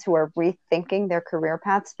dietitians who are rethinking their career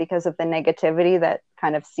paths because of the negativity that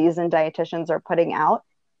kind of seasoned dietitians are putting out,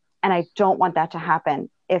 and I don't want that to happen.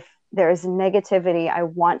 If there's negativity, I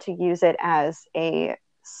want to use it as a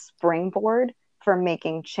springboard for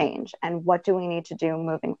making change and what do we need to do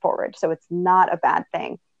moving forward. So it's not a bad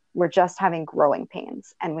thing. We're just having growing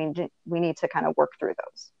pains and we need to kind of work through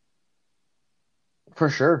those. For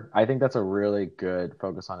sure. I think that's a really good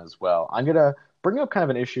focus on as well. I'm going to bring up kind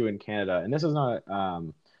of an issue in Canada, and this is not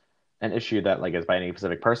an issue that like is by any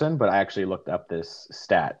specific person, but I actually looked up this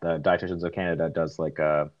stat. The Dietitians of Canada does like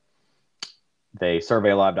they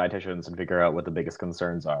survey a lot of dietitians and figure out what the biggest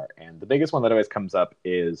concerns are. And the biggest one that always comes up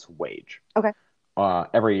is wage. Okay.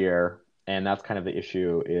 Every year, and that's kind of the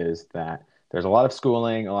issue is that there's a lot of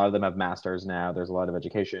schooling, a lot of them have masters now, there's a lot of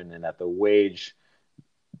education, and that the wage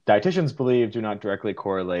dietitians believe do not directly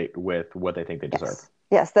correlate with what they think they deserve.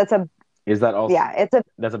 Yes, that's a Is that also it's a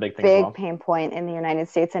that's a big thing as well? pain point in the United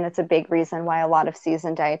States, and it's a big reason why a lot of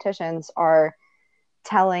seasoned dietitians are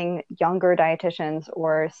telling younger dietitians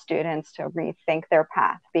or students to rethink their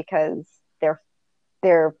path because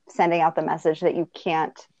they're sending out the message that you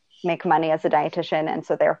can't make money as a dietitian, and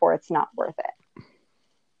so therefore it's not worth it.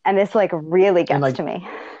 And this like really gets to me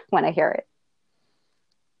when I hear it.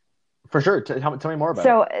 For sure. Tell me more about it.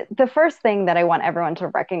 So the first thing that I want everyone to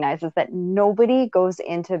recognize is that nobody goes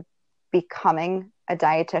into becoming a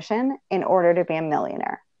dietitian in order to be a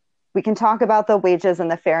millionaire. We can talk about the wages and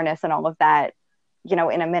the fairness and all of that, in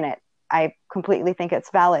a minute. I completely think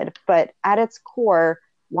it's valid, but at its core,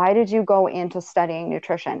 why did you go into studying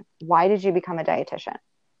nutrition? Why did you become a dietitian?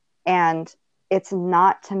 And it's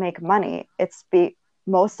not to make money.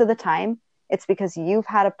 Most of the time, it's because you've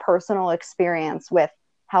had a personal experience with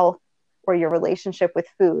health or your relationship with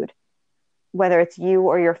food, whether it's you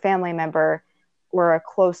or your family member or a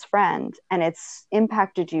close friend, and it's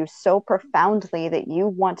impacted you so profoundly that you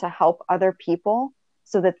want to help other people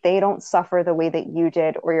so that they don't suffer the way that you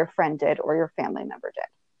did or your friend did or your family member did.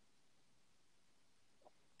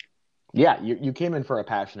 Yeah, you came in for a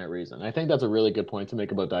passionate reason. I think that's a really good point to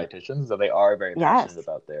make about dietitians, that they are very passionate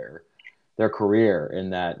about their career,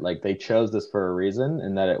 and that like they chose this for a reason,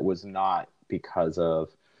 and that it was not because of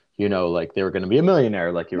like they were going to be a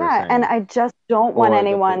millionaire, like you were saying. And I just don't want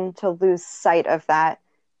anyone to lose sight of that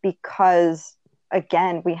because,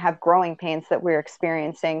 again, we have growing pains that we're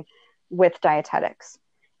experiencing with dietetics.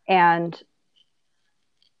 And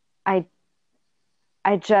I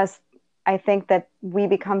think that we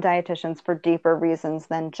become dietitians for deeper reasons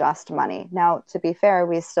than just money. Now, to be fair,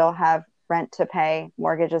 we still have rent to pay,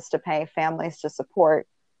 mortgages to pay, families to support.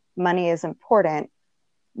 Money is important,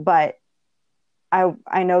 but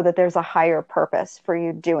I know that there's a higher purpose for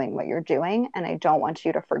you doing what you're doing, and I don't want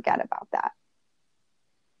you to forget about that.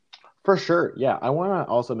 For sure. Yeah. I want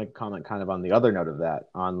to also make a comment kind of on the other note of that,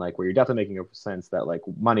 on like where you're definitely making a sense that like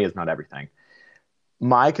money is not everything.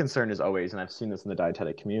 My concern is always, and I've seen this in the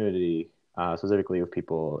dietetic community, specifically with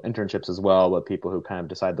people internships as well, but people who kind of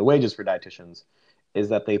decide the wages for dietitians, is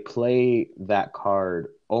that they play that card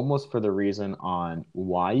almost for the reason on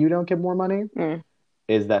why you don't get more money. Mm.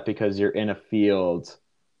 Is that because you're in a field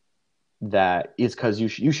that is because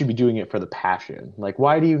you should be doing it for the passion. Like,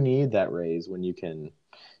 why do you need that raise when you can,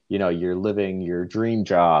 you're living your dream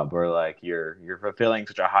job, or like you're fulfilling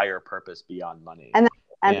such a higher purpose beyond money. And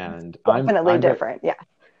And definitely different. Yeah.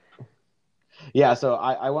 Yeah, so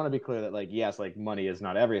I want to be clear that, like, yes, like money is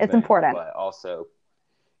not It's everything, important. but also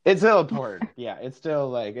it's still important. Yeah, it's still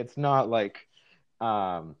like it's not like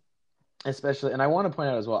um especially, and I want to point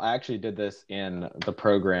out as well, I actually did this in the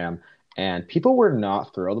program, and people were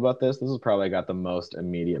not thrilled about this. This is probably got the most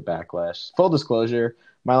immediate backlash. Full disclosure,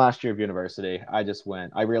 my last year of university, I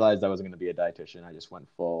realized I wasn't going to be a dietitian. I just went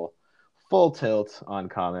full tilt on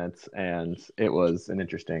comments, and it was an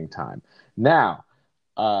interesting time. Now,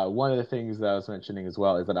 one of the things that I was mentioning as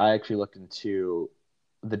well is that I actually looked into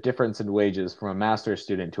the difference in wages from a master's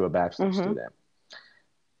student to a bachelor's student.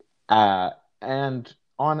 And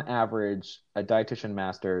on average, a dietitian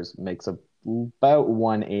master's makes about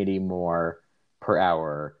 180 more per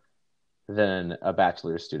hour than a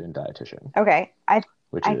bachelor's student dietitian. Okay.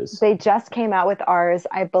 They just came out with ours.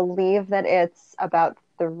 I believe that it's about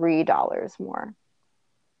 $3 more.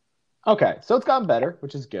 Okay, so it's gotten better,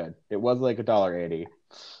 which is good. It was like $1.80.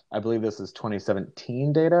 I believe this is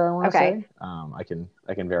 2017 data, I want to say. I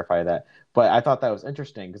can verify that. But I thought that was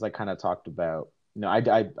interesting because I kind of talked about,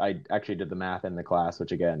 I actually did the math in the class,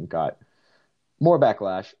 which again got more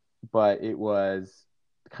backlash, but it was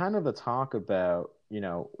kind of the talk about,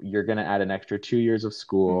 you're going to add an extra 2 years of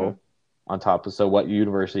school on top of, so what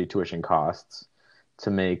university tuition costs to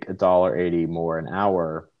make $1.80 more an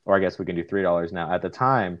hour, or I guess we can do $3 now. At the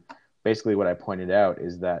time, basically what I pointed out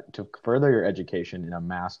is that to further your education in a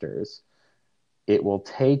master's, it will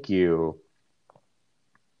take you,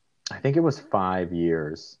 I think it was 5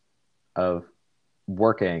 years of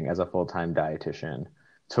working as a full-time dietitian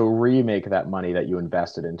to remake that money that you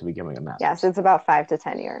invested into becoming a master's. Yes, it's about 5 to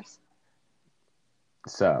 10 years.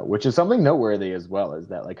 So, which is something noteworthy as well, is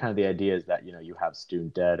that like kind of the idea is that, you have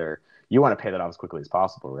student debt, or you want to pay that off as quickly as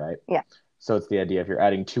possible, right? Yeah. So it's the idea if you're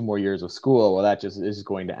adding 2 more years of school, well, that just is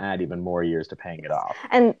going to add even more years to paying it off.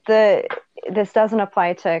 And this doesn't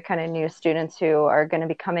apply to kind of new students who are going to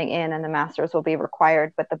be coming in and the master's will be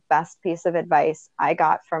required. But the best piece of advice I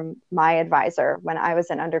got from my advisor when I was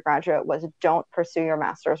an undergraduate was don't pursue your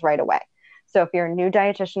master's right away. So if you're a new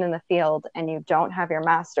dietitian in the field and you don't have your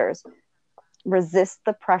master's, resist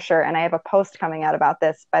the pressure. And I have a post coming out about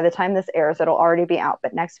this. By the time this airs, it'll already be out.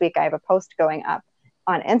 But next week I have a post going up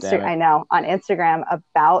on Instagram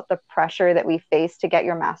about the pressure that we face to get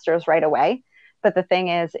your master's right away. But the thing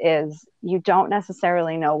is you don't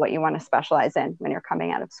necessarily know what you want to specialize in when you're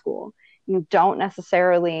coming out of school. You don't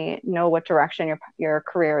necessarily know what direction your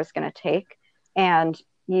career is going to take. And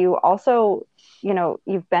you also,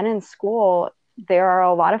 you've been in school. There are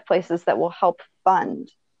a lot of places that will help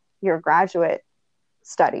fund your graduate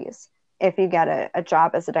studies if you get a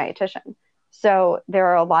job as a dietitian. So there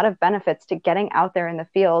are a lot of benefits to getting out there in the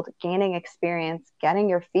field, gaining experience, getting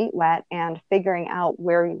your feet wet, and figuring out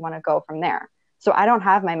where you want to go from there. So I don't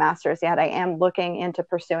have my master's yet. I am looking into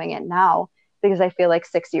pursuing it now because I feel like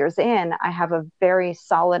 6 years in, I have a very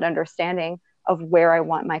solid understanding of where I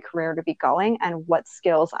want my career to be going and what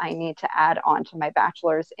skills I need to add on to my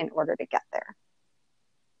bachelor's in order to get there.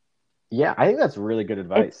 Yeah, I think that's really good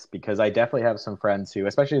advice because I definitely have some friends who,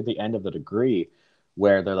 especially at the end of the degree,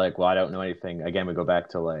 where they're like, well, I don't know anything. Again, we go back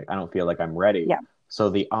to like, I don't feel like I'm ready. Yeah. So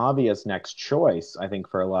the obvious next choice, I think,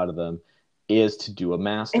 for a lot of them is to do a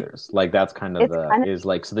master's. Like that's kind of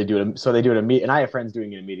so they do it immediately. And I have friends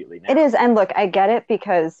doing it immediately now. It is. And look, I get it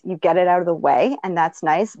because you get it out of the way and that's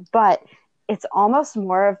nice, but it's almost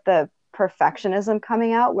more of the perfectionism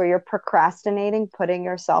coming out where you're procrastinating, putting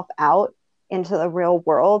yourself out into the real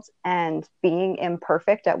world and being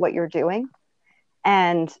imperfect at what you're doing.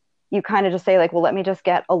 And you kind of just say like, well, let me just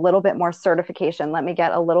get a little bit more certification. Let me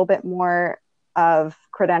get a little bit more of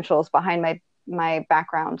credentials behind my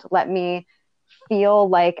background. Let me feel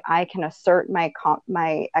like I can assert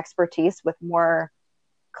my expertise with more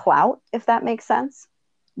clout, if that makes sense,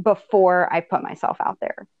 before I put myself out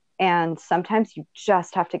there. And sometimes you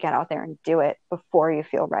just have to get out there and do it before you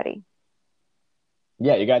feel ready.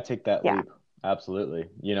 Yeah, you got to take that leap. Absolutely.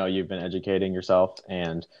 You've been educating yourself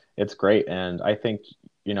and it's great. And I think,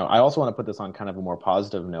 I also want to put this on kind of a more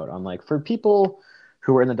positive note on like for people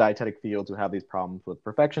who are in the dietetic field who have these problems with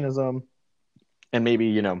perfectionism and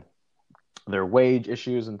maybe, their wage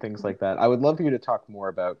issues and things like that. I would love for you to talk more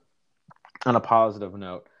about, on a positive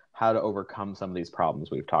note, how to overcome some of these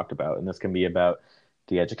problems we've talked about. And this can be about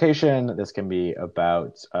the education. This can be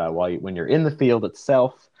about when you're in the field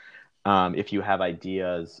itself. If you have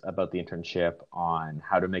ideas about the internship on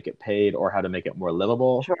how to make it paid or how to make it more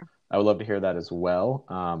livable, Sure. I would love to hear that as well.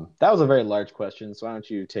 That was a very large question, so why don't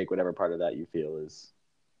you take whatever part of that you feel is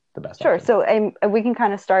the best Sure. option? So we can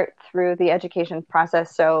kind of start through the education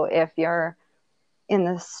process. So if you're in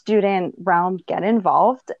the student realm, get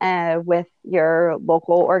involved with your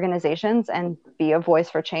local organizations and be a voice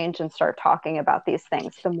for change and start talking about these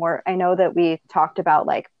things. The more I know that we talked about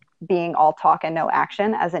like being all talk and no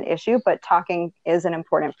action as an issue, but talking is an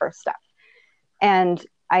important first step. And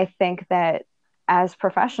I think that as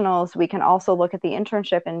professionals, we can also look at the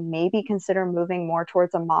internship and maybe consider moving more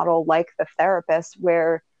towards a model like the therapist,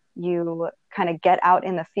 where you kind of get out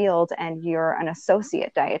in the field and you're an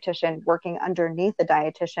associate dietitian working underneath a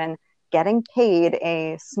dietitian, getting paid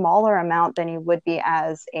a smaller amount than you would be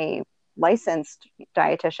as a licensed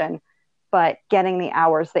dietitian, but getting the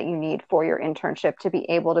hours that you need for your internship to be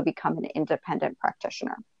able to become an independent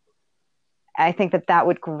practitioner. I think that that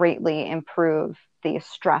would greatly improve the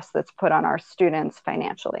stress that's put on our students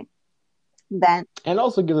financially. Then, And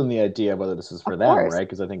also give them the idea of whether this is of for them, course, right?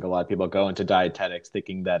 Because I think a lot of people go into dietetics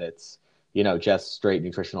thinking that it's, just straight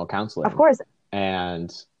nutritional of counseling. course,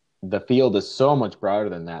 And the field is so much broader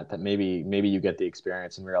than that, that maybe you get the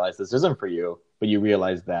experience and realize this isn't for you, but you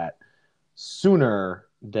realize that sooner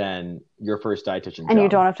than your first dietitian and you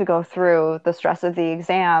job. don't have to go through the stress of the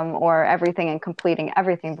exam or everything and completing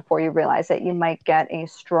everything before you realize it. You might get a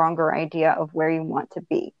stronger idea of where you want to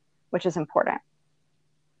be, which is important.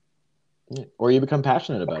 Or you become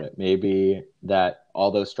passionate about it. Maybe that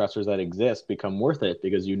all those stressors that exist become worth it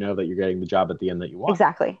because you know that you're getting the job at the end that you want.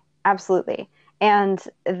 Exactly. Absolutely. And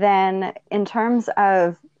then in terms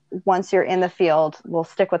of once you're in the field, we'll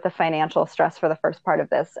stick with the financial stress for the first part of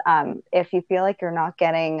this. If you feel like you're not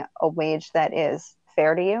getting a wage that is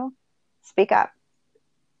fair to you, speak up.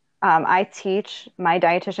 I teach my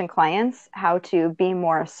dietitian clients how to be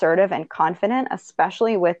more assertive and confident,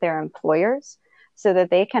 especially with their employers, so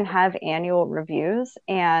that they can have annual reviews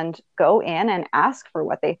and go in and ask for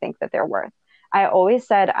what they think that they're worth. I always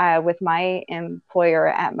said with my employer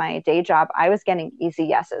at my day job, I was getting easy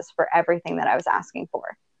yeses for everything that I was asking for.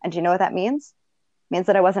 And do you know what that means? It means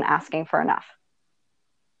that I wasn't asking for enough.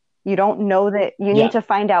 You don't know that you need Yeah. to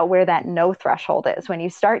find out where that no threshold is. When you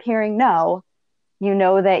start hearing no, you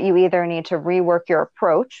know that you either need to rework your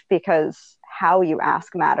approach because how you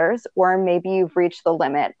ask matters, or maybe you've reached the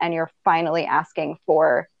limit and you're finally asking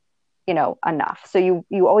for, enough. So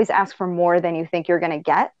you always ask for more than you think you're going to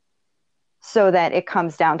get, so that it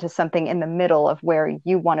comes down to something in the middle of where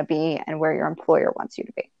you want to be and where your employer wants you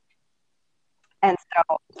to be. And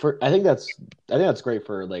so, I think that's great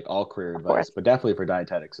for like all career of course, advice, but definitely for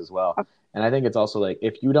dietetics as well. And I think it's also like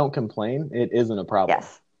if you don't complain, it isn't a problem.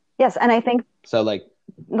 yes, yes. And I think So like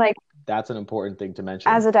like that's an important thing to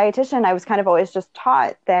mention. as a dietitian, I was kind of always just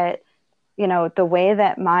taught that, the way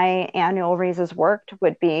that my annual raises worked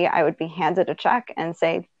would be I would be handed a check and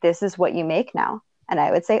say, this is what you make now. And I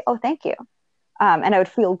would say, oh, thank you. And I would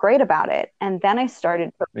feel great about it. And then I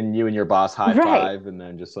started, And you and your boss high right, five and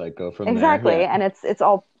then just like go from there. exactly. Yeah. And it's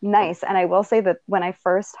all nice. And I will say that when I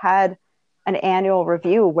first had an annual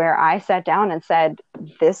review where I sat down and said,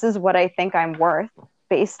 this is what I think I'm worth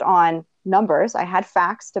based on numbers, I had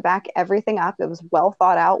facts to back everything up. It was well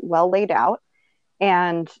thought out, well laid out.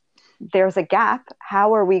 And there's a gap.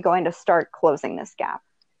 How are we going to start closing this gap?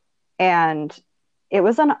 And it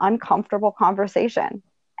was an uncomfortable conversation.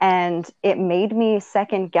 And it made me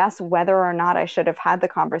second guess whether or not I should have had the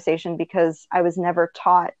conversation, because I was never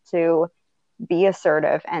taught to be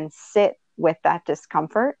assertive and sit with that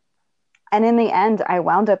discomfort. And in the end, I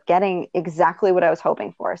wound up getting exactly what I was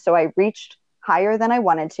hoping for. So I reached higher than I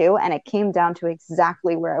wanted to, and it came down to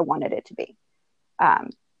exactly where I wanted it to be.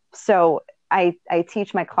 So I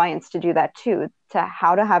teach my clients to do that too, to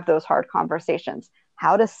how to have those hard conversations,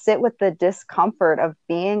 how to sit with the discomfort of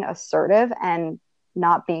being assertive and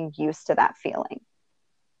not being used to that feeling.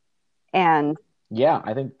 And Yeah,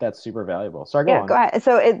 I think that's super valuable. Sorry, go yeah, go on. ahead.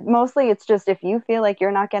 So it's just, if you feel like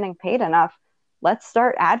you're not getting paid enough, let's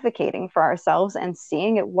start advocating for ourselves and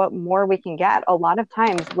seeing what more we can get. A lot of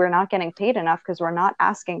times we're not getting paid enough because we're not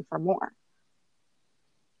asking for more.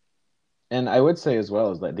 And I would say as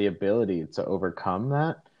well is that the ability to overcome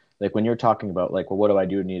that, like when you're talking about like, well, what do I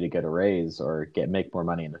do to need to get a raise or make more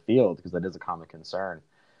money in the field? Because that is a common concern.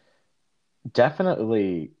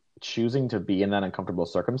 Definitely choosing to be in that uncomfortable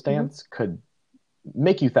Mm-hmm. circumstance could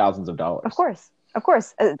make you thousands of Of dollars. course. Of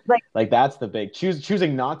course. Like that's the big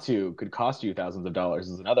choosing not to could cost you thousands of dollars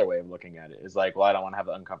is another way of looking at it. Is like, well, I don't want to have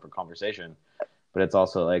an uncomfortable conversation, but it's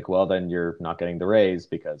also like, well, then you're not getting the raise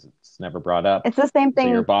because it's never brought up. It's the same So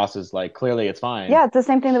your thing. boss is like, clearly it's fine. Yeah, it's the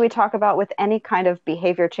same thing that we talk about with any kind of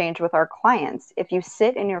behavior change with our clients. If you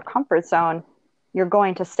sit in your comfort zone, you're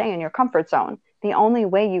going to stay in your comfort zone. The only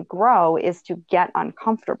way you grow is to get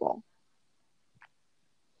uncomfortable.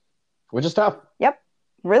 Which is tough. Yep,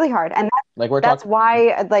 really hard. And Like we're that's talking.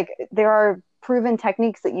 why like there are proven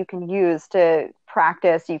techniques that you can use to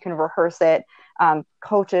practice, you can rehearse it.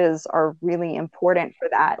 Coaches are really important for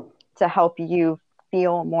that to help you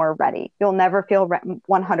feel more ready. You'll never feel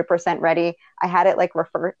 100% ready. I had it like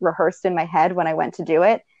rehearsed in my head when I went to do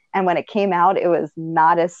it, and when it came out it was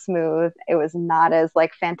not as smooth, it was not as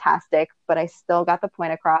like fantastic, but I still got the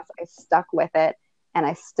point across. I stuck with it, and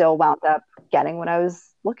I still wound up getting what I was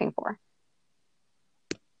looking for.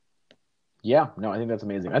 Yeah, no, I think that's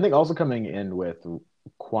amazing. I think also coming in with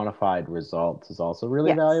quantified results is also really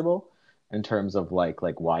Yes. valuable in terms of like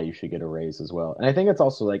why you should get a raise as well. And I think it's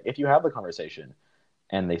also like if you have the conversation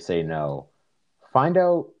and they say no, find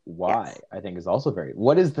out why. Yes. I think is also very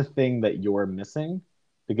what is the thing that you're missing?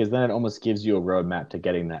 Because then it almost gives you a roadmap to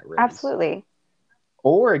getting that raise. Absolutely.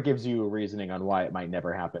 Or it gives you a reasoning on why it might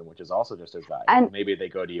never happen, which is also just as valuable. And Maybe they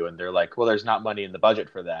go to you and they're like, well, there's not money in the budget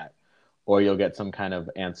for that. Or you'll get some kind of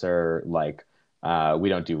answer like, we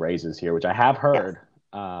don't do raises here, which I have yes. heard.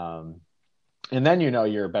 And then you know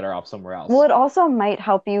you're better off somewhere Well, else. it also might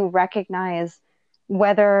help you recognize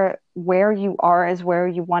whether where you are is where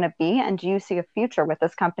you want to be, and do you see a future with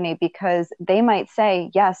this company, because they might say,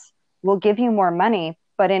 yes, we'll give you more money,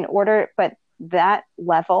 but that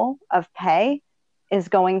level of pay is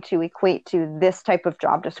going to equate to this type of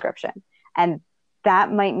job description. And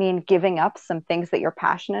that might mean giving up some things that you're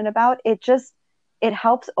passionate about. It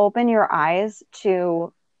helps open your eyes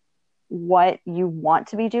to what you want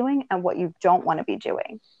to be doing and what you don't want to be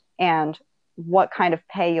doing, and what kind of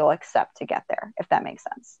pay you'll accept to get there, if that makes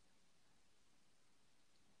sense.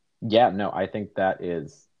 Yeah, no, I think that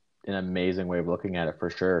is an amazing way of looking at it for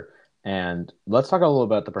sure. And let's talk a little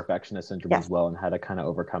about the perfectionist syndrome as Yes, well and how to kind of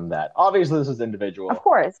overcome that. Obviously, this is of individual.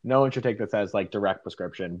 course. No one should take this as like direct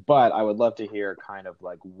prescription, but I would love to hear kind of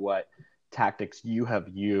like what tactics you have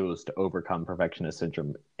used to overcome perfectionist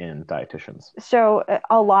syndrome in dietitians. So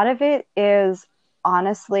a lot of it is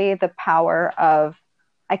honestly the power of,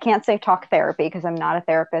 I can't say talk therapy because I'm not a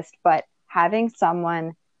therapist, but having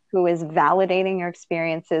someone who is validating your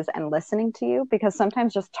experiences and listening to you, because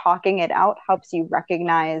sometimes just talking it out helps you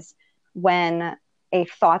recognize when a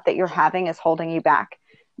thought that you're having is holding you back.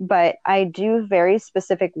 But I do very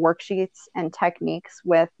specific worksheets and techniques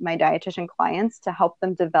with my dietitian clients to help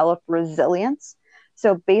them develop resilience.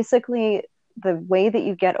 So basically, the way that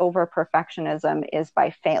you get over perfectionism is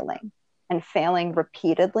by failing, and failing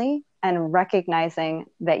repeatedly, and recognizing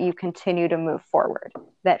that you continue to move forward,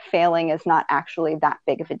 that failing is not actually that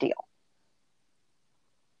big of a deal.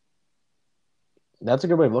 That's a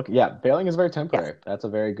good way of looking. Yeah, failing is very Yes. temporary. That's a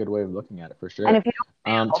very good way of looking at it for And sure. if you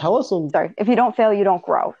don't fail, Tell us a sorry, if you don't fail, you don't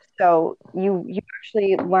grow. So you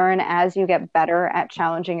actually learn as you get better at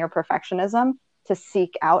challenging your perfectionism to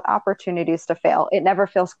seek out opportunities to fail. It never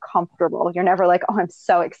feels comfortable. You're never like, oh, I'm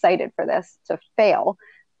so excited for this to fail.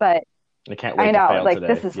 But I can't I wait to know, fail like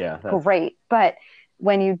this today. is Yeah, that's great. But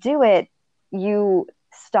when you do it, you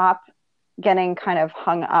stop getting kind of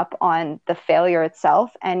hung up on the failure itself,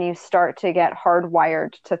 and you start to get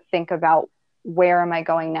hardwired to think about, where am I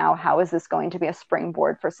going now? How is this going to be a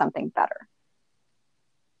springboard for something better?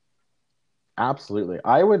 absolutely.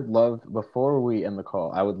 I would love, before we end the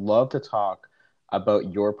call, I would love to talk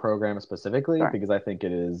about your program specifically Sure. because I think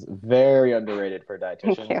it is very underrated for Thank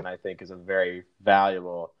dietitians you. and I think is a very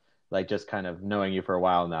valuable, like just kind of knowing you for a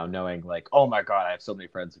while now, knowing like, oh my God, I have so many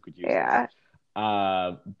friends who could use this. Yeah.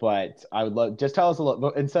 But I would love, just tell us a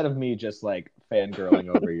little, instead of me just like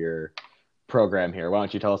fangirling over your program here, why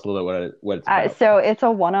don't you tell us a little bit what it's about? So it's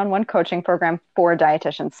a one-on-one coaching program for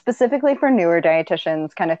dietitians, specifically for newer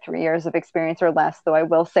dietitians, kind of 3 years of experience or less. Though I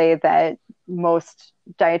will say that most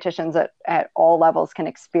dietitians at all levels can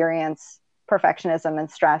experience perfectionism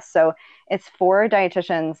and stress. So it's for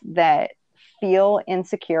dietitians that feel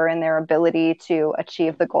insecure in their ability to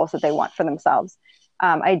achieve the goals that they want for themselves.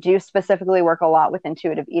 I do specifically work a lot with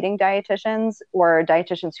intuitive eating dietitians, or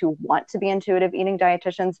dietitians who want to be intuitive eating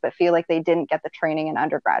dietitians but feel like they didn't get the training in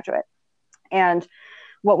undergraduate. And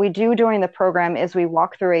what we do during the program is we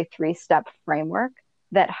walk through a 3-step framework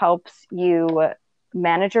that helps you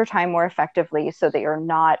manage your time more effectively so that you're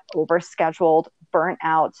not overscheduled, burnt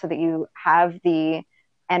out, so that you have the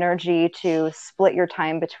energy to split your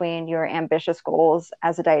time between your ambitious goals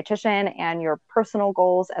as a dietitian and your personal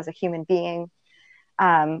goals as a human being.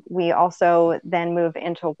 We also then move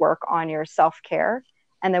into work on your self-care.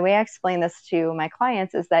 And the way I explain this to my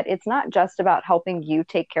clients is that it's not just about helping you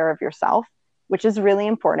take care of yourself, which is really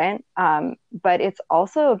important, but it's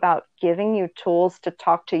also about giving you tools to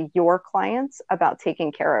talk to your clients about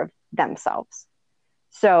taking care of themselves.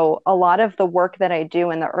 So a lot of the work that I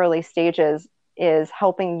do in the early stages is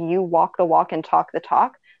helping you walk the walk and talk the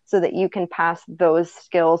talk so that you can pass those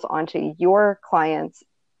skills onto your clients,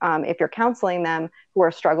 if you're counseling them, who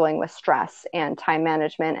are struggling with stress and time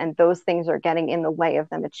management, and those things are getting in the way of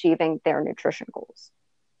them achieving their nutrition goals.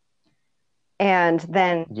 And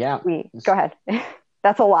then Yeah. go ahead.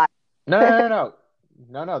 That's a lot. No.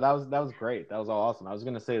 That was great. That was all awesome. I was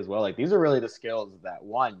gonna say as well, like these are really the skills that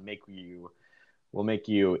one will make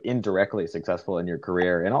you indirectly successful in your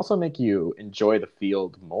career and also make you enjoy the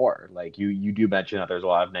field more. Like you do mention that there's a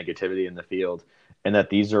lot of negativity in the field, and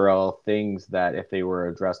that these are all things that if they were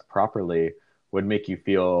addressed properly would make you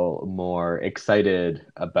feel more excited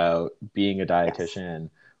about being a dietitian, yes,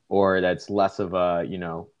 or that's less of a, I'm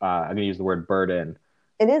going to use the word burden.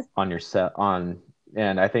 It is on your set on.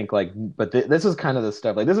 And I think like, but this is kind of the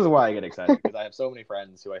stuff, like, this is why I get excited because I have so many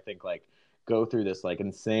friends who I think like go through this like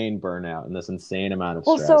insane burnout and this insane amount of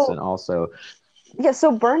stress. And also, yeah,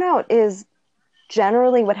 so burnout is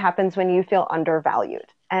generally what happens when you feel undervalued.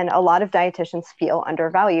 And a lot of dietitians feel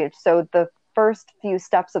undervalued. So the first few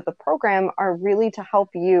steps of the program are really to help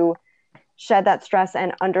you shed that stress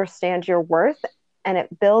and understand your worth. And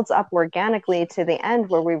it builds up organically to the end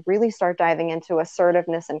where we really start diving into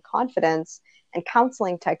assertiveness and confidence and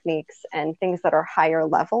counseling techniques and things that are higher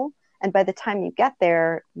level. And by the time you get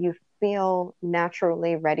there, you feel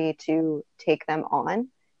naturally ready to take them on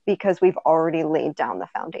because we've already laid down the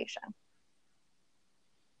foundation.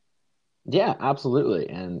 Yeah, absolutely.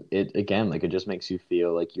 And it, again, like it just makes you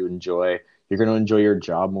feel like you're going to enjoy your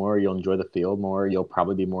job more. You'll enjoy the field more. You'll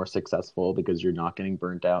probably be more successful because you're not getting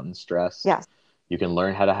burnt out and stressed. Yes. You can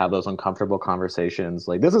learn how to have those uncomfortable conversations.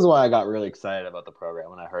 Like this is why I got really excited about the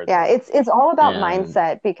program when I heard Yeah, this. it's all about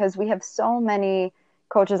mindset because we have so many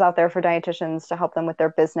coaches out there for dietitians to help them with their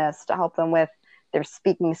business, to help them with their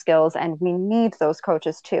speaking skills. And we need those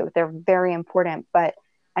coaches too. They're very important. But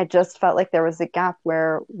I just felt like there was a gap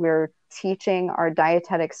where we're teaching our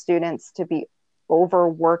dietetic students to be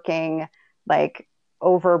overworking, like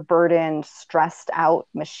overburdened, stressed out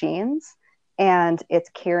machines. And it's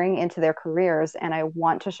carrying into their careers. And I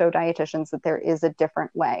want to show dietitians that there is a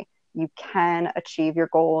different way. You can achieve your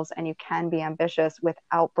goals and you can be ambitious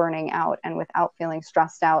without burning out and without feeling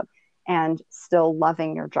stressed out and still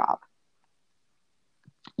loving your job.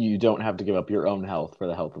 You don't have to give up your own health for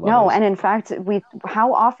the health of others. No, and in fact,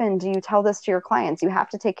 how often do you tell this to your clients? You have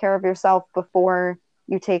to take care of yourself before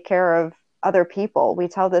you take care of other people. We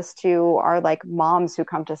tell this to our like moms who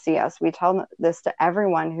come to see us. We tell this to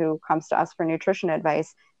everyone who comes to us for nutrition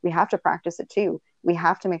advice. We have to practice it too. We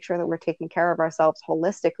have to make sure that we're taking care of ourselves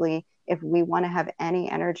holistically if we want to have any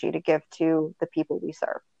energy to give to the people we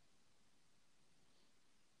serve.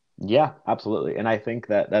 Yeah, absolutely. And I think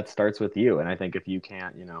that starts with you. And I think if you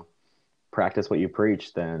can't, practice what you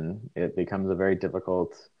preach, then it becomes a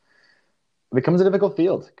difficult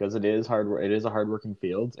field because it is hard. It is a hardworking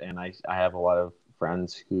field. And I have a lot of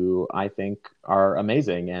friends who I think are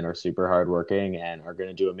amazing and are super hardworking and are going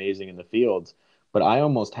to do amazing in the field. But I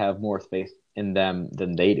almost have more faith in them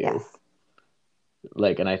than they do. Yes.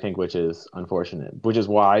 Like, and I think, which is unfortunate, which is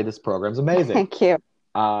why this program's amazing. Thank you.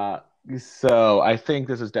 So I think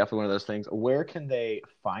this is definitely one of those things. Where can they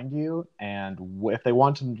find you? And if they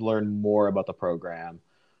want to learn more about the program,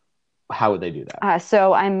 how would they do that?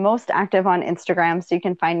 So I'm most active on Instagram. So you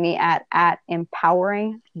can find me at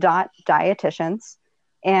empowering.dietitians.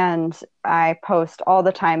 And I post all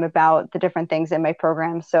the time about the different things in my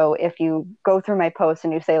program. So if you go through my posts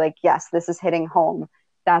and you say like, yes, this is hitting home,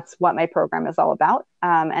 that's what my program is all about.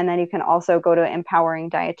 And then you can also go to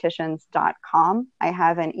empoweringdietitians.com. I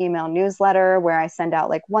have an email newsletter where I send out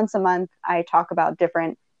like once a month. I talk about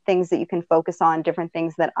different things that you can focus on, different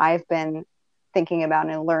things that I've been thinking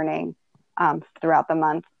about and learning throughout the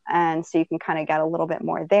month. And so you can kind of get a little bit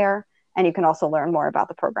more there. And you can also learn more about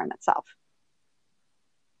the program itself.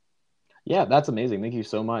 Yeah, that's amazing. Thank you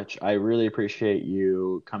so much. I really appreciate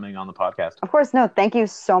you coming on the podcast. Of course, no, thank you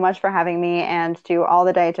so much for having me. And to all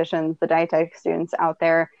the dietitians, the dietetic students out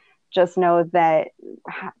there, just know that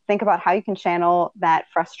think about how you can channel that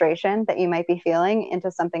frustration that you might be feeling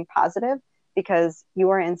into something positive, because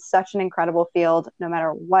you are in such an incredible field. No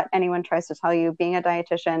matter what anyone tries to tell you, being a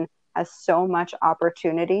dietitian has so much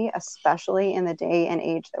opportunity, especially in the day and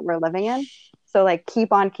age that we're living in. So like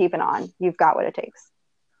keep on keeping on. You've got what it takes.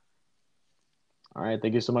 All right.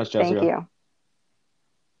 Thank you so much, Thank Jessica. you.